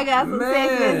 Y'all, I got some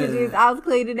text messages. I was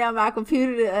cleaning out my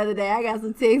computer the other day. I got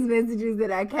some text messages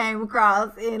that I came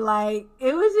across. And, like,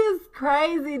 it was just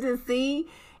crazy to see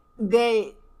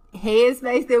that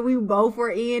headspace that we both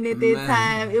were in at this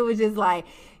time. It was just like,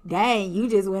 dang, you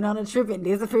just went on a trip and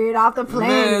disappeared off the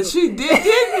planet. Man, she did,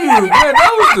 didn't you? Man,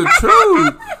 that was the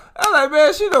truth. I'm like,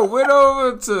 man, she done went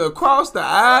over to across the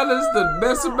islands to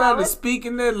mess about the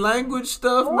speaking that language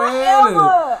stuff, man.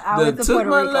 I And went to took Puerto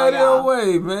my Rico, lady y'all.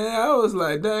 away, man. I was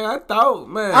like, dang, I thought,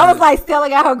 man. I was like, Stella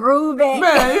got her groove back.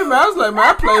 Man, I was like, man,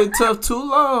 I played tough too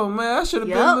long, man. I should have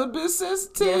been a little bit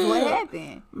sensitive. That's what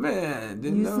happened. Man,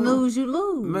 didn't you know. snooze, you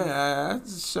lose. Man, I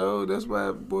just showed. That's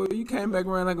why, boy, you came back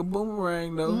around like a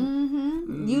boomerang, though.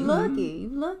 You lucky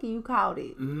you caught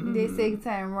it. That second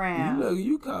time around. You lucky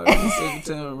you caught it the second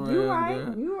time around,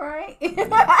 girl. You right.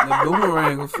 The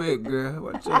boomerang effect, girl.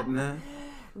 Watch out now.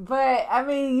 But, I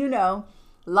mean, you know,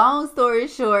 long story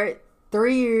short,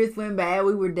 3 years went by.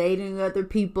 We were dating other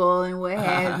people and what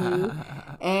have you.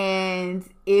 And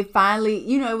it finally,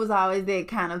 you know, it was always that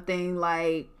kind of thing,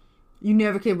 like, you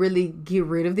never can really get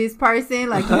rid of this person.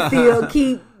 Like, you still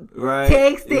keep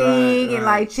texting and,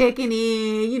 like, checking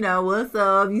in. You know, what's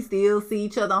up? You still see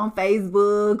each other on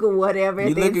Facebook or whatever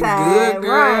at that time. Good,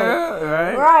 girl.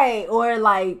 Right. Or,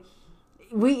 like,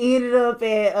 we ended up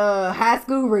at high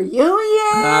school reunion.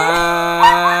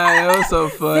 That was so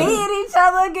funny. Seeing each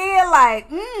other again, like,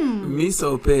 Me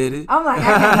so petty. I'm like,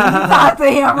 I can't even talk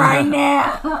to him right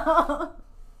now.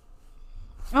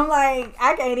 I'm like,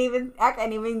 I can't even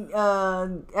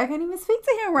speak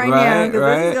to him right now because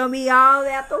this is gonna be all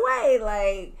out the way,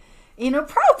 like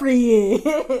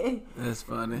inappropriate. That's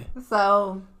funny.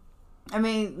 So, I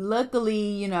mean, luckily,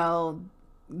 you know,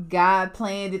 God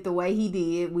planned it the way He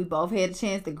did. We both had a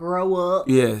chance to grow up.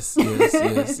 Yes.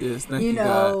 Thank you,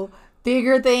 know, God.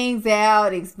 Figure things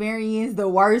out, experience the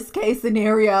worst case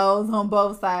scenarios on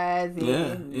both sides,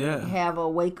 and have a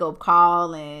wake up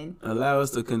call and allow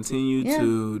us to continue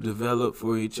to develop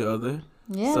for each other.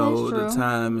 Yeah, so that's true. The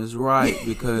time is right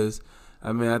because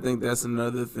I mean I think that's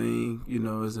another thing, you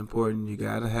know, is important. You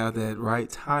gotta have that right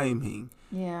timing.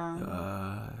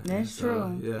 Yeah. That's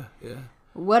true. Yeah.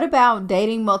 What about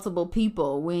dating multiple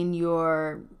people when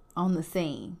you're on the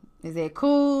scene? Is that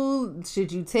cool?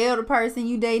 Should you tell the person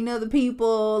you dating other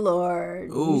people, or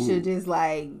you should just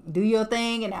like do your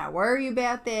thing and not worry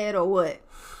about that, or what?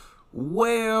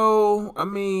 Well, I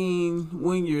mean,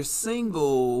 when you're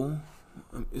single,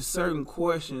 certain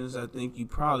questions I think you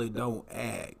probably don't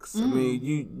ask. I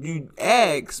mean, you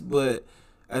ask, but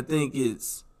I think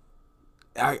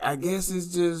I guess it's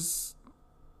just.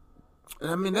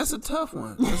 I mean, that's a tough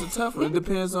one. It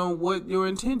depends on what your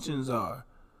intentions are.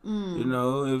 You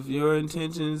know, if your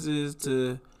intentions is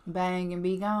to bang and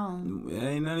be gone, it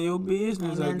ain't none of your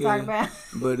business, I guess. Talk about.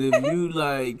 But if you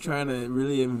like trying to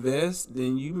really invest,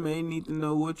 then you may need to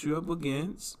know what you're up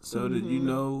against so that you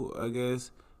know, I guess,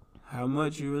 how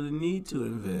much you really need to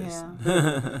invest.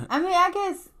 Yeah. I mean, I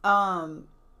guess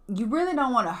you really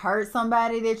don't want to hurt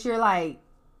somebody that you're like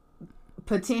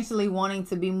potentially wanting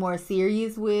to be more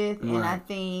serious with, and I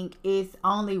think it's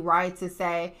only right to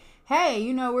say, hey,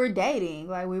 you know, we're dating.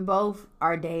 Like, we both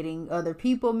are dating other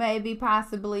people, maybe,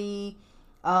 possibly.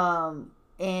 And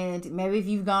maybe if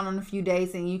you've gone on a few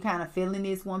dates and you kind of feeling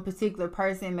this one particular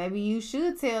person, maybe you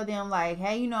should tell them, like,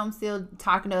 hey, you know, I'm still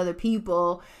talking to other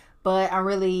people, but I'm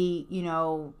really, you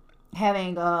know,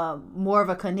 having more of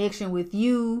a connection with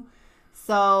you.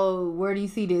 So where do you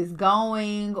see this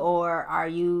going? Or are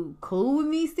you cool with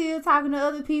me still talking to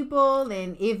other people?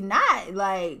 And if not,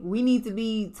 like, we need to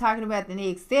be talking about the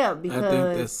next step, because I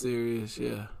think that's serious,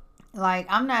 yeah. Like,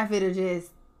 I'm not fit to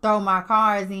just throw my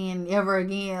cards in ever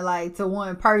again, like, to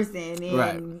one person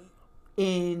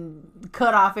and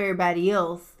cut off everybody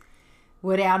else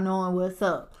without knowing what's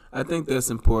up. I think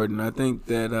that's important. I think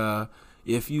that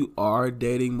if you are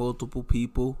dating multiple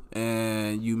people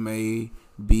and you may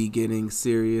be getting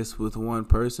serious with one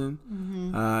person,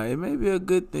 it may be a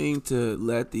good thing to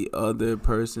let the other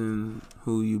person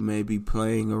who you may be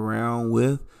playing around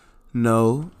with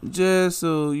know, just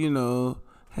so you know,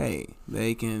 hey,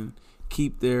 they can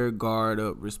keep their guard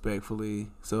up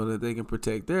respectfully so that they can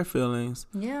protect their feelings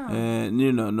and,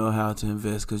 you know how to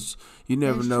invest, because you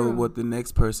never know what the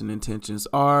next person's intentions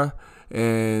are,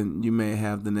 and you may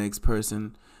have the next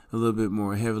person a little bit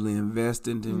more heavily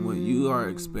invested than what you are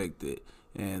expected.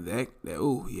 And that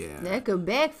could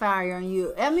backfire on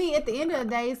you. I mean, at the end of the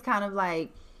day, it's kind of like,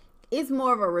 it's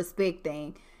more of a respect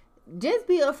thing. Just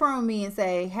be upfront with me and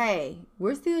say, hey,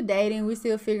 we're still dating. We're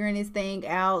still figuring this thing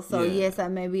out. So, yes, I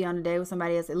may be on a date with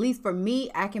somebody else. At least for me,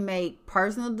 I can make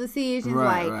personal decisions.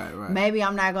 Right. Maybe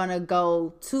I'm not going to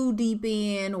go too deep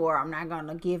in, or I'm not going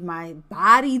to give my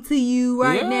body to you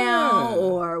right now,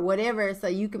 or whatever. So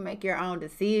you can make your own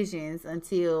decisions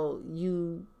until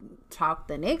you talk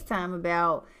the next time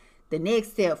about the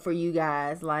next step for you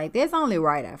guys. Like, that's only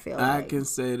right, I feel like. I can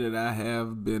say that I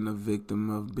have been a victim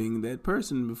of being that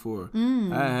person before.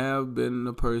 I have been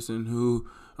a person who,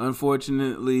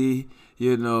 unfortunately,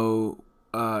 and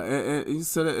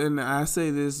I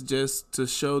say this just to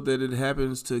show that it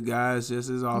happens to guys just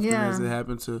as often as it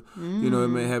happens to, it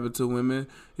may happen to women.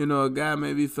 A guy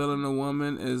may be feeling a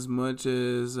woman as much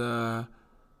as,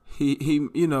 he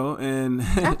and I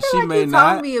feel she like may you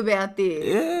not. Told me about this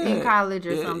in college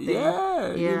or something.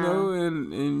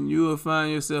 And you will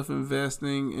find yourself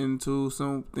investing into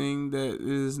something that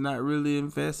is not really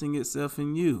investing itself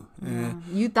in you. And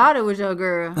you thought it was your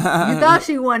girl. You thought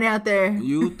she went out there.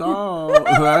 You thought,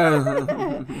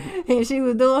 right? And she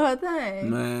was doing her thing.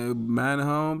 Man, minding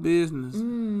her own business.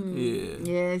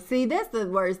 Yeah. See, that's the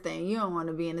worst thing. You don't want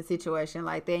to be in a situation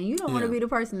like that. And you don't want to be the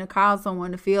person to cause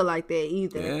someone to feel like that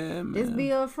either. Yeah, man. Just be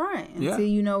upfront until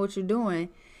you know what you're doing.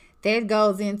 That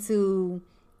goes into,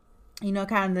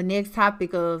 kind of the next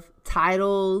topic of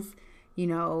titles,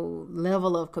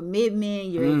 level of commitment,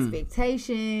 your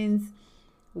expectations.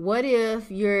 What if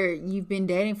you've been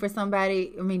dating with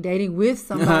somebody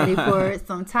for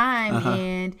some time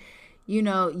and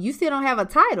you still don't have a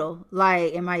title?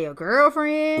 Like, am I your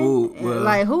girlfriend? Ooh, well,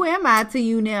 like, who am I to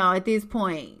you now at this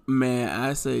point? Man,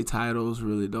 I say titles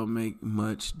really don't make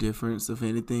much difference, if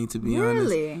anything, to be honest.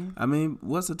 Really? I mean,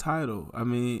 what's a title? I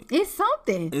mean, it's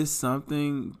something. It's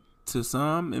something to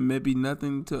some and maybe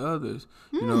nothing to others.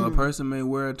 A person may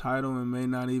wear a title and may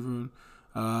not even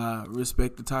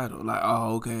respect the title. Like,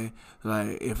 oh, okay,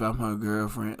 like if I'm her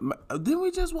girlfriend. Didn't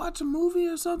we just watch a movie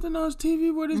or something on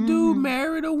TV where this dude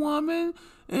married a woman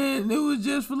and it was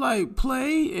just for like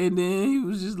play, and then he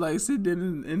was just like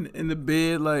sitting in the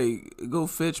bed like, go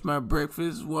fetch my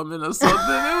breakfast, woman, or something?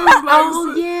 It was like,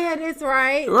 oh yeah, that's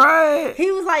right.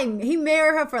 He was like, he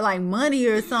married her for like money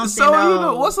or something.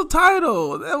 So what's a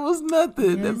title? That was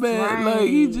nothing. That man, like,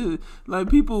 he just like,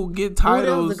 people get titles.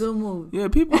 That was a good movie. Yeah,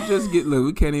 people just get, look,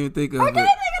 we can't even think of it.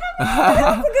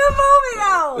 That's a good movie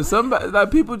though. Somebody,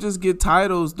 like, people just get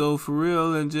titles though, for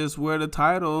real, and just wear the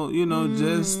title,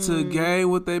 just to gain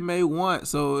what they may want.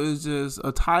 So it's just,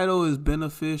 a title is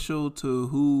beneficial to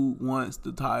who wants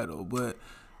the title. But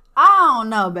I don't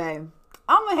know, babe.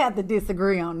 I'm gonna have to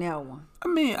disagree on that one. I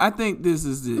mean, I think this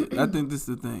is it. I think this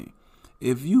is the thing.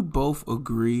 If you both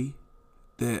agree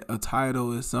that a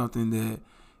title is something that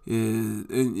is,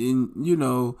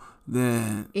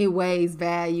 then it weighs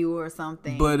value or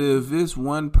something. But if it's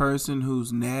one person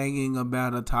who's nagging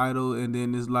about a title, and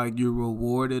then it's like you're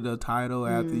rewarded a title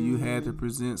after you had to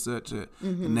present such a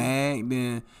nag,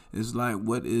 then it's like,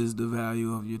 what is the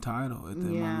value of your title at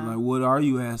that moment? Like, what are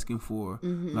you asking for?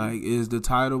 Like, is the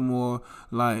title more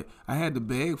like, I had to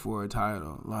beg for a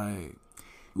title? Like,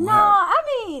 no,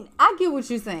 I mean, I get what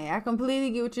you're saying. I completely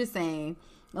get what you're saying.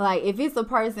 Like, if it's a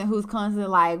person who's constantly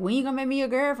like, when you gonna make me your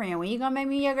girlfriend? When you gonna make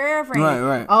me your girlfriend?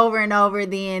 Right. Over and over,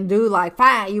 then dude, like,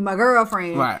 fine, you my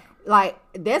girlfriend. Right. Like,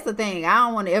 that's the thing. I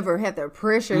don't want to ever have to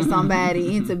pressure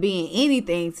somebody into being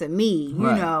anything to me, you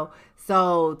know.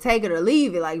 So take it or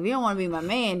leave it. Like, if you don't want to be my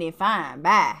man, then fine,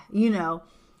 bye,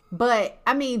 But,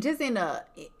 I mean, just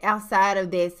outside of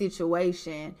that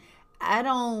situation, I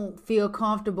don't feel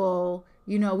comfortable.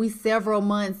 We several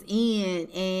months in,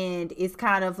 and it's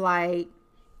kind of like,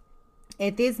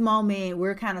 at this moment,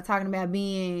 we're kind of talking about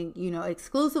being,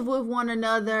 exclusive with one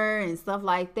another and stuff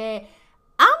like that.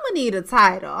 I'm going to need a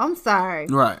title. I'm sorry.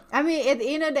 Right. I mean, at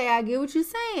the end of the day, I get what you're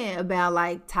saying about,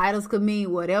 like, titles could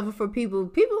mean whatever for people.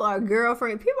 People are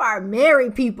girlfriend. People are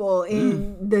married people,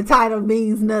 and the title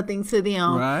means nothing to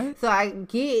them. Right. So I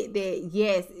get that,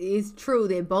 yes, it's true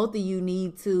that both of you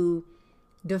need to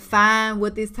define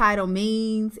what this title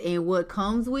means and what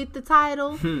comes with the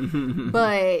title.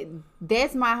 But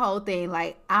that's my whole thing.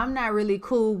 Like, I'm not really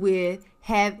cool with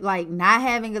not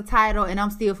having a title, and I'm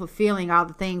still fulfilling all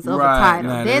the things of a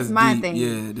title. Nah, that's my deep. thing.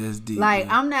 Yeah, that's deep.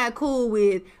 Like, I'm not cool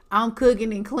with, I'm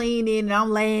cooking and cleaning and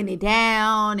I'm laying it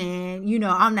down, and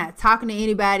I'm not talking to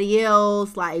anybody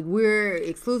else. Like, we're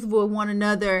exclusive with one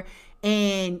another,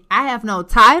 and I have no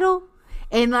title,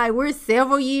 and like we're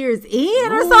several years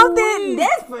in or something,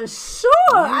 that's for sure.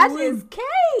 I just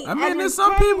can't. I mean, there's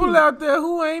some people out there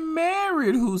who ain't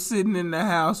married who's sitting in the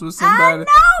house with somebody.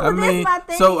 I mean, that's my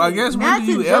thing. So I guess when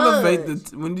do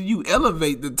you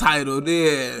elevate the title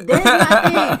there? That's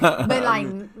my thing. But like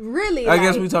really, I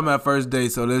guess we talking about first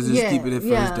date, so let's just keep it at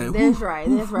first date. That's right.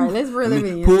 Let's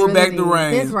really pull back the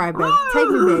reins. That's right, baby. Take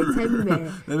me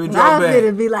back. Let me draw back. I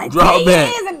was be like, draw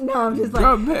back. No, I'm just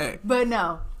draw like, back. But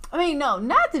no. I mean, no,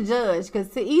 not to judge, because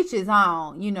to each his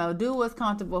own. You know, do what's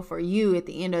comfortable for you at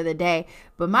the end of the day.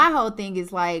 But my whole thing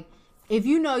is like, if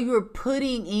you know you're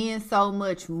putting in so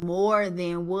much more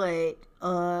than what,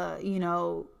 that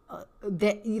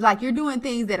like you're doing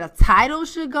things that a title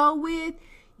should go with,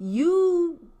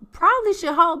 you probably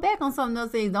should hold back on some of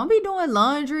those things. Don't be doing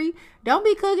laundry. Don't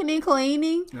be cooking and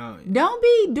cleaning. Oh, yeah. Don't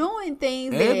be doing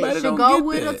things that should go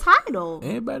with a title.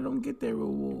 Everybody don't get their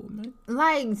reward, man.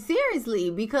 Like,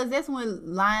 seriously, because that's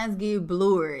when lines get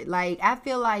blurred. Like, I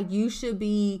feel like you should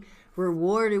be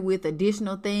rewarded with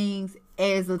additional things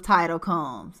as the title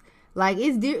comes. Like,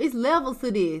 it's levels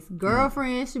to this.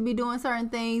 Girlfriends should be doing certain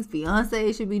things.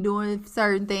 Fiancés should be doing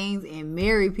certain things. And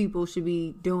married people should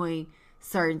be doing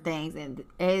certain things.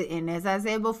 And as I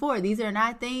said before, these are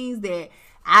not things that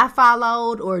I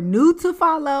followed or knew to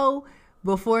follow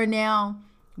before now.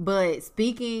 But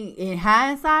speaking in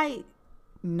hindsight,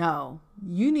 no.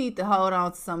 You need to hold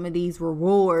on to some of these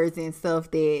rewards and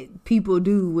stuff that people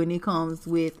do when it comes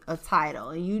with a title.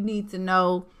 And you need to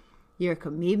know your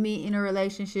commitment in a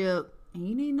relationship. And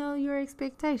you need to know your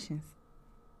expectations.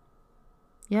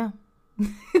 Yeah.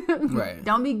 Right.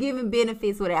 Don't be giving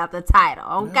benefits without the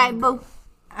title. Okay, boo?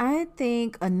 I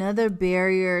think another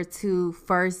barrier to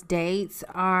first dates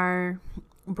are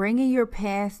bringing your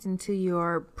past into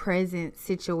your present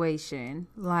situation.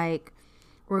 Like,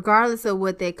 regardless of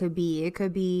what that could be, it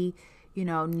could be,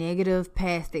 negative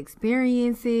past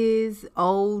experiences,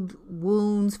 old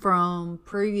wounds from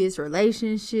previous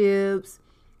relationships,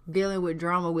 dealing with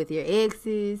drama with your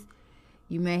exes.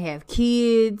 You may have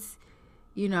kids.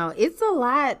 It's a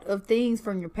lot of things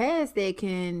from your past that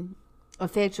can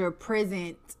affect your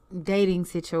present dating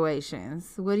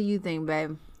situations. What do you think,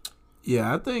 babe?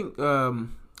 Yeah, I think kind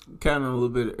of a little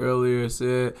bit earlier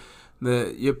said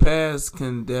that your past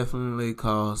can definitely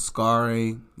cause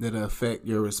scarring that affect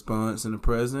your response in the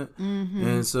present. Mm-hmm.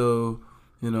 And so,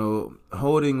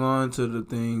 holding on to the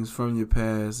things from your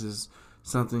past is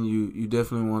something you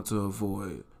definitely want to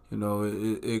avoid.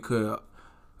 It could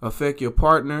affect your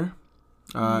partner.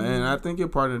 And I think your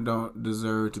partner don't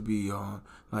deserve to be on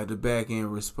like the back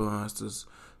end response to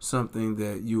something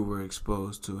that you were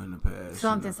exposed to in the past.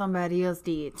 Something somebody else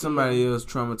did. Somebody else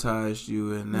traumatized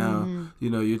you, and now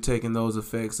you're taking those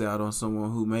effects out on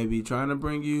someone who may be trying to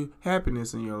bring you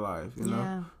happiness in your life.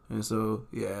 Yeah. And so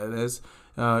that's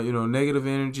negative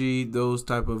energy, those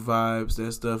type of vibes.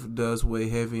 That stuff does weigh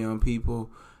heavy on people,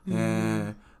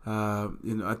 and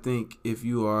I think if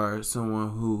you are someone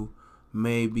who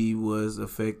maybe was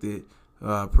affected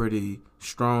pretty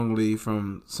strongly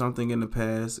from something in the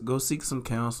past, go seek some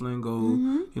counseling,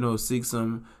 go seek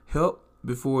some help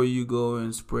before you go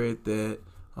and spread that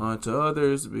onto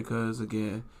others, because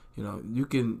again, you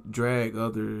can drag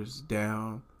others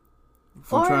down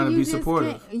for trying to be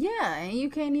supportive. And you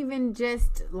can't even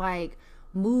just like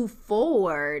move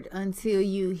forward until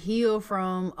you heal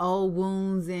from old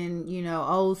wounds and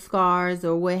old scars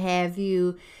or what have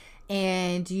you.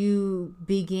 And you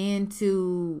begin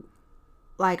to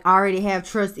like already have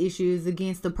trust issues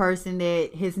against the person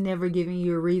that has never given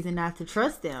you a reason not to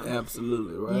trust them.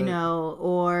 Absolutely, right.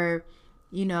 Or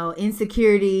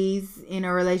insecurities in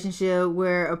a relationship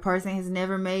where a person has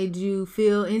never made you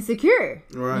feel insecure.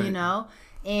 Right.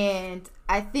 And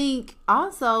I think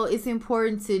also it's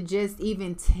important to just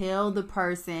even tell the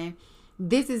person,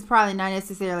 this is probably not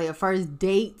necessarily a first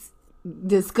date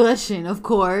discussion, of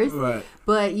course, right?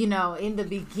 But in the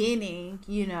beginning,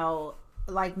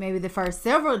 like maybe the first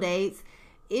several dates,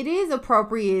 it is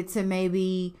appropriate to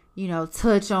maybe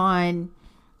touch on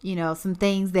some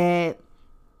things that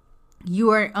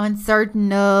you are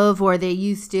uncertain of, or that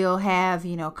you still have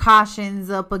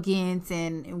cautions up against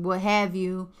and what have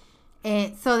you,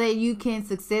 and so that you can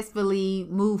successfully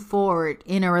move forward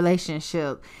in a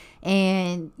relationship.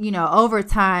 And over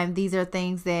time, these are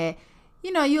things that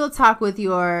you'll talk with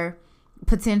your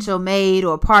potential mate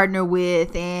or partner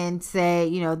with and say,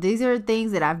 these are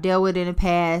things that I've dealt with in the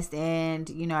past,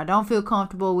 and, I don't feel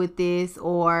comfortable with this,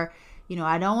 or,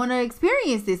 I don't want to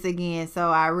experience this again.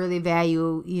 So I really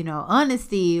value,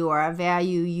 honesty, or I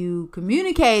value you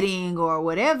communicating or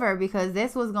whatever, because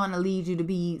that's what's going to lead you to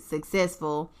be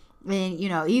successful. And,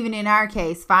 even in our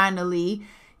case, finally,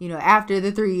 after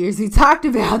the 3 years, we talked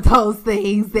about those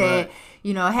things that,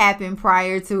 Right. happened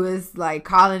prior to us, like,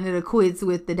 calling it a quits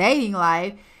with the dating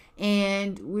life.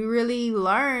 And we really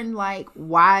learned, like,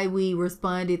 why we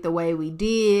responded the way we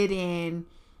did and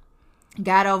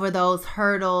got over those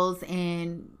hurdles.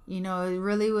 And, it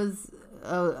really was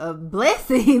a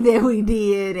blessing that we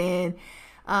did, and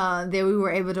that we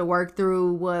were able to work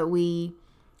through what we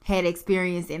had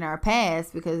experienced in our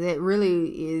past, because it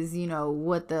really is,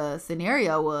 what the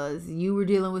scenario was. You were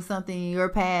dealing with something in your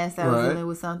past. I was dealing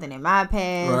with something in my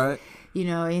past. Right.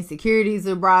 Insecurities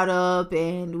are brought up,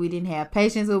 and we didn't have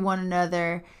patience with one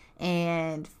another.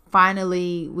 And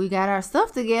finally, we got our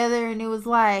stuff together, and it was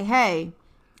like, hey,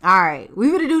 all right, we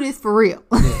gonna do this for real.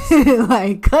 Yes.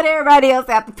 Like, cut everybody else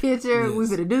out the picture. Yes. We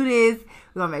gonna do this.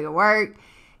 We're gonna make it work.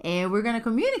 And we're going to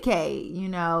communicate,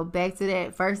 back to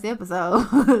that first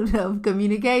episode of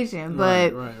communication.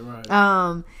 But, right.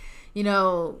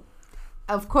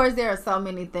 Of course, there are so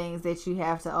many things that you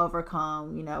have to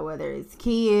overcome, whether it's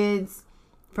kids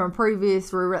from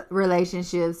previous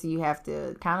relationships. You have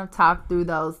to kind of talk through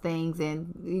those things,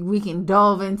 and we can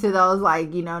delve into those,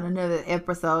 like, in another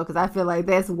episode, because I feel like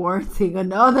that's warranting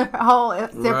another whole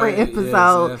separate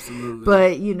episode. Yes, absolutely.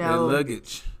 But, that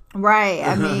luggage. Right.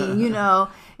 I mean,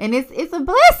 and it's a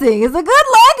blessing. It's a good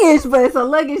luggage, but it's a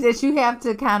luggage that you have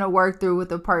to kind of work through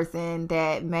with a person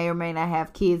that may or may not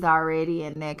have kids already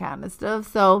and that kind of stuff.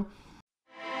 So,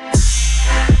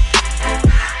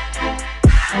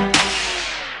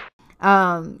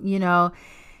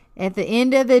 at the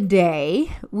end of the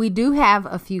day, we do have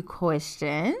a few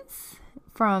questions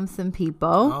from some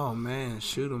people. Oh man,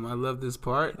 shoot them. I love this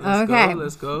part.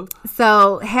 Let's go.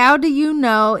 So, how do you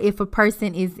know if a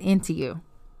person is into you?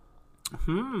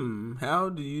 How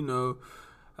do you know?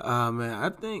 Man, I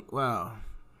think, wow.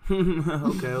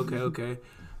 Okay.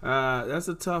 That's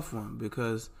a tough one,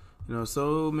 because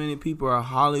so many people are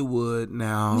Hollywood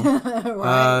now.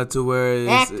 Right. To where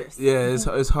actors.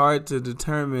 It's hard to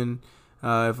determine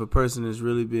if a person is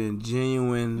really being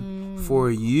genuine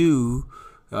for you.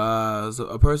 So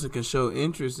a person can show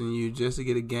interest in you just to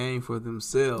get a gain for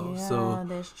themselves. Yeah, so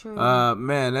that's true.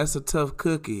 Man, that's a tough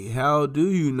cookie. How do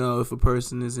you know if a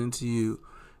person is into you?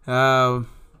 Time.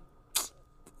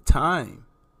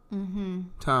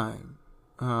 Time.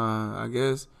 I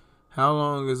guess, how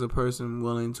long is a person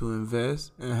willing to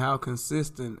invest, and how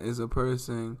consistent is a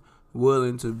person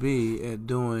willing to be at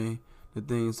doing the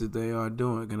things that they are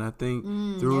doing? And I think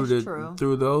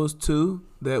through those two,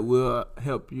 that will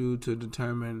help you to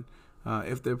determine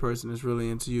if that person is really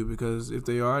into you. Because if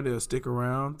they are, they'll stick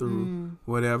around through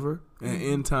whatever, and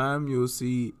in time you'll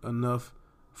see enough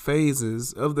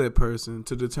phases of that person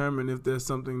to determine if there's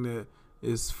something that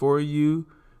is for you,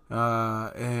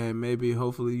 and maybe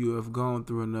hopefully you have gone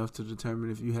through enough to determine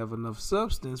if you have enough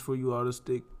substance for you all to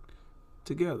stick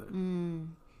together.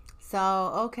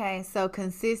 So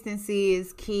consistency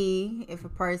is key. If a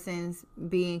person's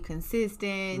being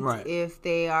consistent, right. If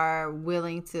they are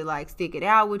willing to, like, stick it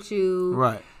out with you,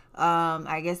 right.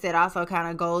 I guess that also kind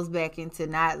of goes back into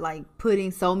not, like,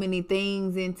 putting so many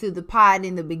things into the pot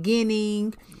in the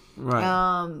beginning, right.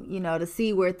 To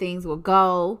see where things will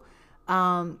go.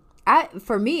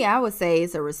 For me, I would say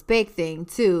it's a respect thing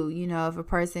too. If a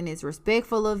person is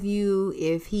respectful of you,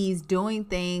 if he's doing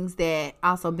things that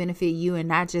also benefit you and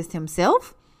not just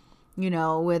himself,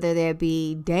 whether that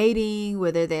be dating,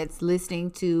 whether that's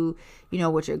listening to,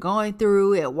 what you're going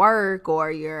through at work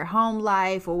or your home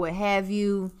life or what have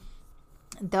you.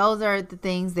 Those are the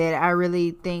things that I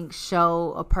really think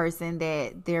show a person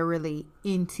that they're really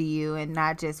into you and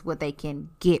not just what they can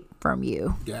get from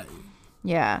you. Got you.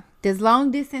 Yeah. Does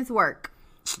long distance work?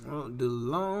 Well, the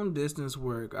long distance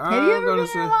work. Have you ever been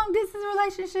in a long distance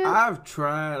relationship? I've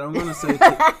tried. I'm gonna say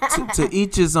to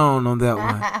each his own on that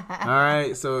one. All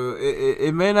right. So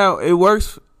it may not. It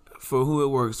works for who it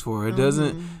works for. It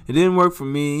doesn't. It didn't work for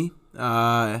me.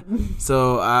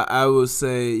 So I would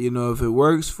say, if it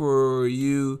works for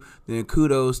you, then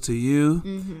kudos to you.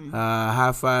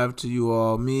 High five to you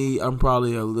all. Me, I'm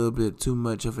probably a little bit too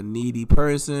much of a needy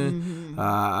person.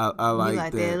 I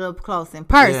like that a little close in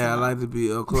person. Yeah, I like to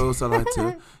be up close. I like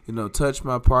to, touch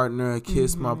my partner,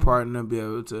 kiss my partner, be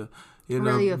able to,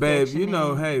 really babe,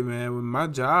 hey, man, when my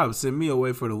job send me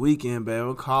away for the weekend, babe,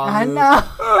 I'm calling. I know.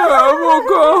 I'm gonna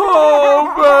go home,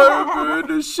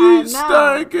 baby. The sheets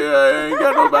stinking. I ain't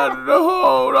got nobody to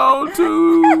hold on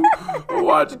to. I'm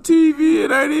watching TV.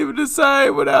 It ain't even the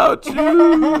same without you.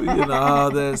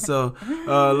 All that. So,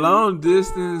 long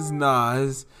distance,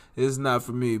 it's not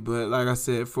for me. But like I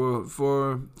said,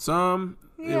 for some,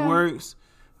 it works.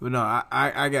 But no,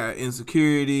 I got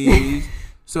insecurities.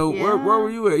 So where were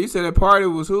you at? You said that party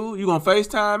was who? You gonna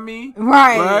FaceTime me?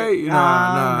 Right.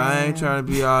 Nah, I ain't trying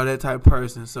to be all that type of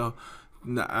person. So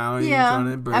I ain't trying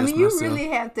to embarrass myself. You really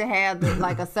have to have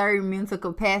like a certain mental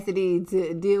capacity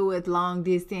to deal with long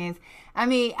distance. I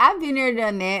mean, I've been there,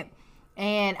 done that,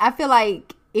 and I feel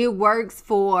like it works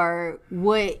for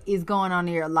what is going on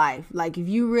in your life. Like if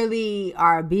you really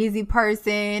are a busy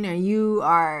person or you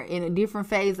are in a different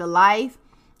phase of life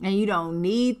and you don't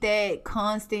need that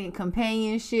constant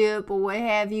companionship or what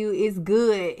have you, it's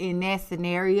good in that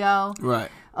scenario. Right.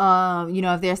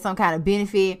 If there's some kind of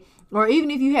benefit, or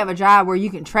even if you have a job where you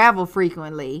can travel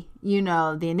frequently,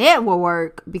 then that will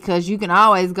work because you can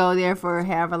always go there for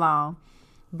however long.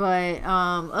 But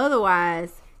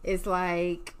otherwise, it's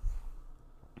like,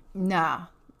 nah.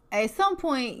 At some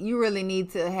point, you really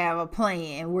need to have a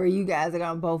plan where you guys are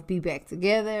going to both be back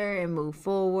together and move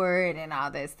forward and all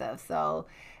that stuff. So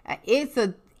I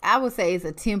would say it's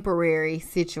a temporary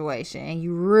situation, and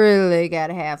you really got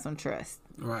to have some trust.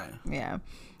 Right. Yeah.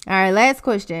 All right. Last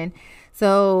question.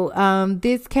 So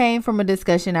this came from a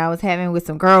discussion I was having with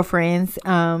some girlfriends.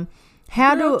 How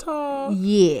do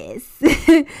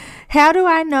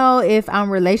I know if I'm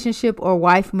relationship or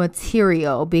wife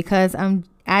material? Because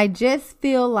I just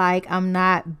feel like I'm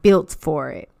not built for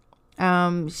it.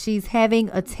 She's having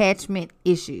attachment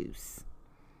issues.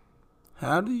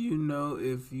 How do you know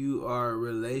if you are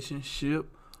relationship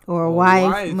or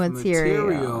wife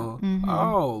material? Mm-hmm.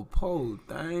 Oh, po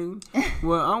thing.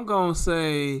 Well, I'm gonna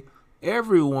say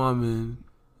every woman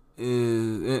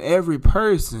is and every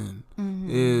person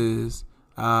is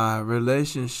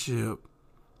relationship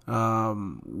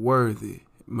worthy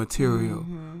material.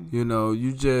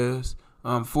 You just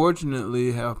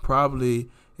unfortunately have probably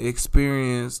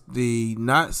experienced the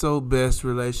not so best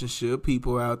relationship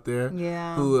people out there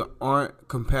who aren't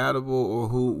compatible or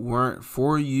who weren't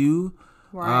for you.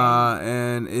 Right.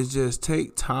 And it just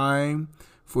take time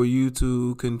for you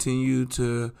to continue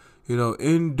to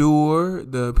endure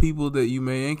the people that you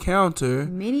may encounter.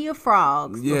 Many a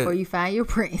frogs before you find your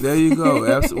prince. There you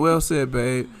go. Well said,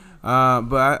 babe. But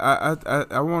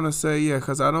I want to say,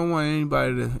 because I don't want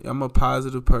anybody to, I'm a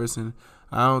positive person.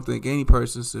 I don't think any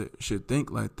person should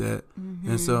think like that.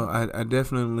 And so I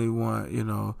definitely want,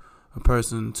 a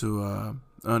person to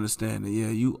understand that,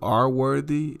 you are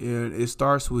worthy, and it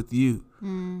starts with you.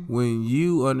 When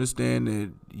you understand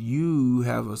that you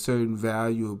have a certain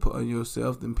value upon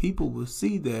yourself, then people will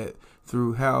see that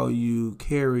through how you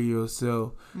carry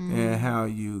yourself and how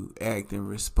you act and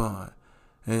respond.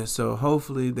 And so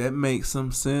hopefully that makes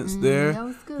some sense there. That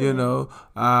was good.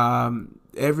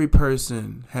 Every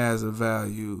person has a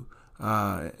value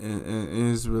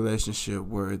and is relationship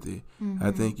worthy.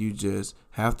 I think you just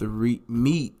have to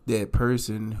meet that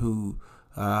person who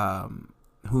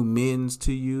mends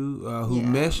to you, who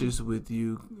meshes with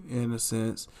you in a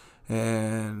sense,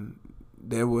 and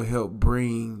that will help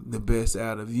bring the best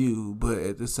out of you. But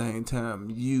at the same time,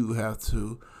 you have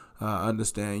to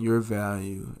understand your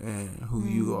value and who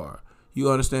you are.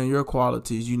 You understand your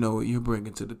qualities. You know what you're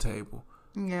bringing to the table.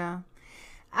 Yeah.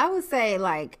 I would say,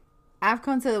 I've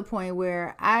come to the point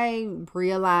where I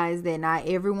realize that not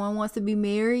everyone wants to be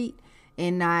married,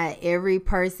 and not every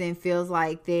person feels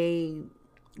like they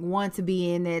want to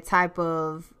be in that type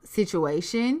of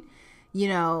situation,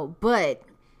 but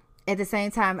at the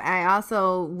same time, I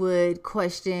also would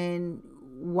question,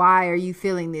 why are you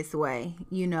feeling this way?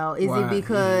 Is it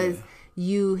because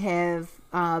you have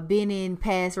been in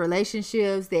past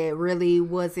relationships that really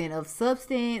wasn't of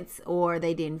substance, or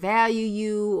they didn't value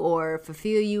you or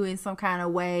fulfill you in some kind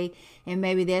of way, and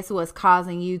maybe that's what's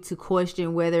causing you to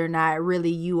question whether or not really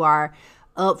you are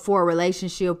up for a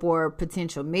relationship or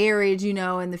potential marriage,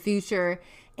 in the future.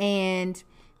 And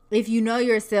if you know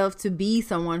yourself to be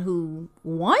someone who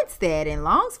wants that and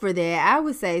longs for that, I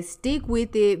would say stick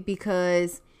with it,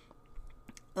 because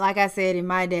like I said, in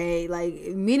my day,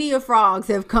 many of frogs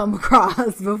have come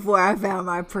across before I found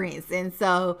my prince. And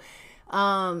so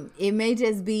it may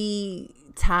just be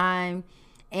time,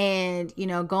 and,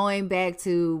 going back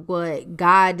to what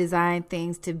God designed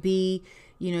things to be,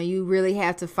 you really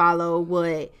have to follow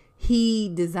what he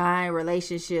designed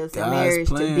relationships and marriage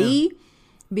to be,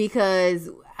 because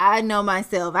I know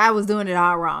myself, I was doing it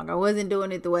all wrong. I wasn't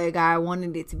doing it the way God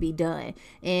wanted it to be done.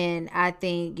 And I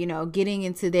think, getting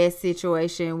into that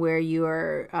situation where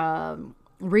you're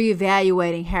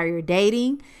reevaluating how you're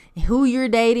dating, who you're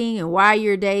dating, and why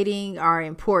you're dating are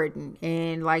important.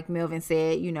 And like Melvin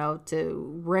said,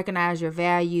 to recognize your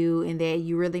value, and that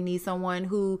you really need someone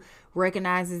who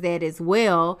recognizes that as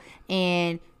well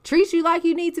and treats you like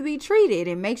you need to be treated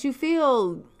and makes you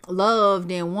feel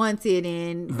loved and wanted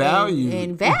and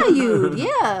valued.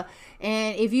 Yeah.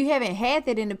 And if you haven't had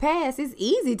that in the past, it's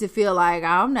easy to feel like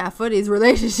I'm not for this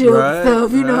relationship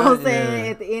stuff. You know what I'm saying?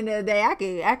 Yeah. At the end of the day,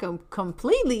 I can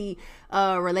completely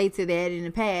relate to that in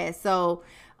the past. So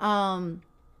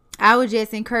I would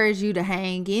just encourage you to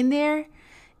hang in there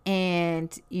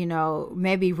and, you know,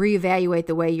 maybe reevaluate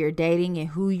the way you're dating and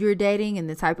who you're dating and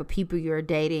the type of people you're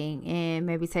dating, and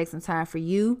maybe take some time for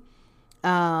you.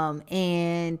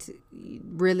 And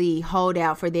really hold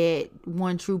out for that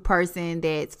one true person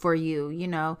that's for you. You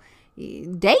know,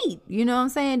 date, you know what I'm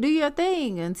saying? Do your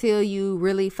thing until you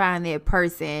really find that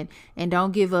person, and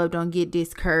don't give up. Don't get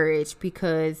discouraged,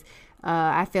 because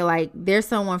I feel like there's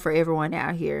someone for everyone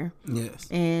out here. Yes.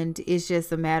 And it's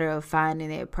just a matter of finding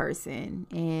that person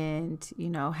and, you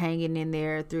know, hanging in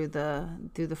there through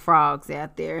the frogs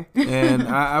out there. And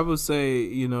I would say,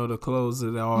 you know, to close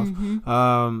it off,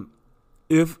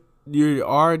 if you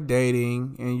are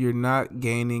dating and you're not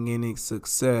gaining any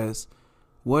success,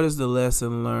 what is the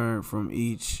lesson learned from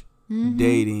each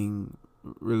dating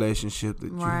relationship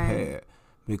that you had?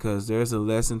 Because there's a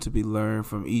lesson to be learned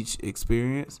from each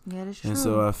experience. Yeah, that's true. And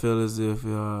so I feel as if,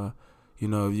 you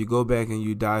know, if you go back and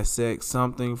you dissect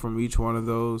something from each one of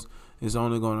those, it's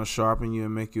only going to sharpen you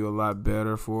and make you a lot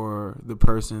better for the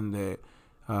person that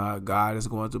God is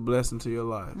going to bless into your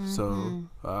life. So,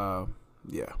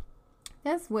 yeah.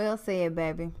 That's well said,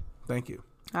 baby. Thank you.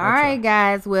 All right,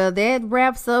 guys. Well, that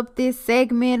wraps up this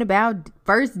segment about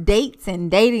first dates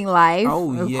and dating life.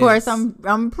 Of course,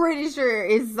 I'm pretty sure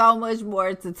it's so much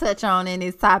more to touch on in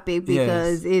this topic,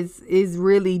 because it's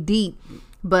really deep.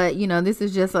 But, you know, this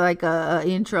is just like a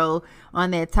intro on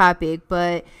that topic.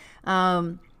 But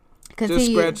continue.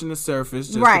 Just scratching the surface,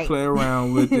 just to play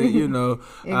around with it, you know.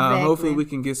 Exactly. Hopefully we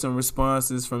can get some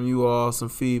responses from you all, some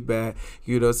feedback.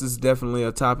 You know, this is definitely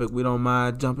a topic we don't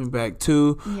mind jumping back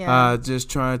to. Just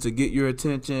trying to get your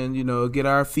attention, you know, get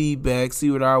our feedback,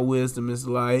 see what our wisdom is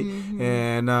like.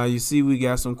 And you see we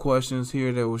got some questions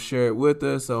here that will share it with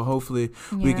us. So hopefully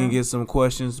we can get some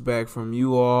questions back from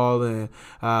you all, and,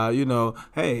 you know,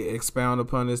 hey, expound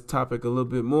upon this topic a little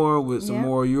bit more with some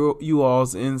more you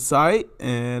all's insight.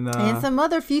 And some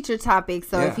other future topics.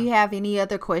 So if you have any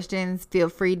other questions, feel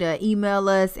free to email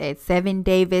us at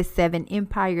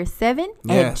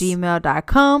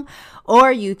 7davis7empire7@gmail.com,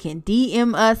 or you can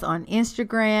DM us on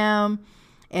Instagram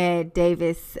at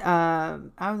Davis. I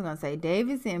was gonna say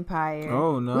Davis Empire.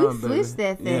 Oh no, we switched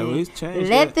that thing. Yeah, we changed.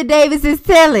 Let the Davises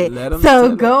tell it.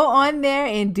 So go on there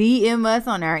and DM us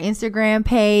on our Instagram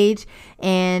page,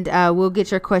 and we'll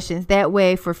get your questions that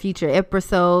way for future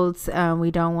episodes.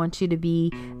 We don't want you to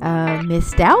be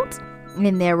missed out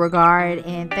in that regard.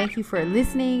 And thank you for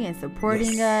listening and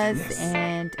supporting us.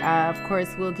 And of course,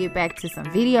 we'll get back to some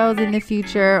videos in the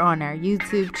future on our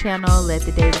YouTube channel, Let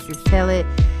the Davises Tell It.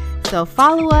 So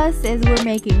follow us as we're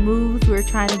making moves. We're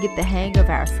trying to get the hang of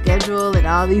our schedule and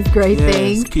all these great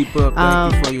things. Keep up.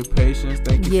 Thank you for your patience.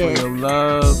 Thank you for your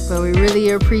love. So we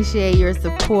really appreciate your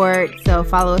support. So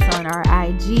follow us on our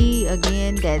IG.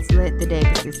 Again, that's Let the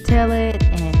Davises Tell It.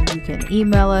 And you can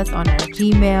email us on our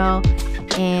Gmail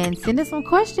and send us some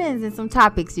questions and some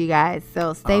topics, you guys.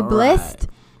 So stay blessed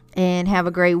and have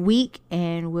a great week.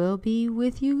 And we'll be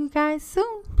with you guys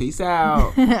soon. Peace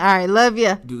out. All right. Love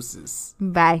you. Deuces.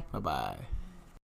 Bye. Bye-bye.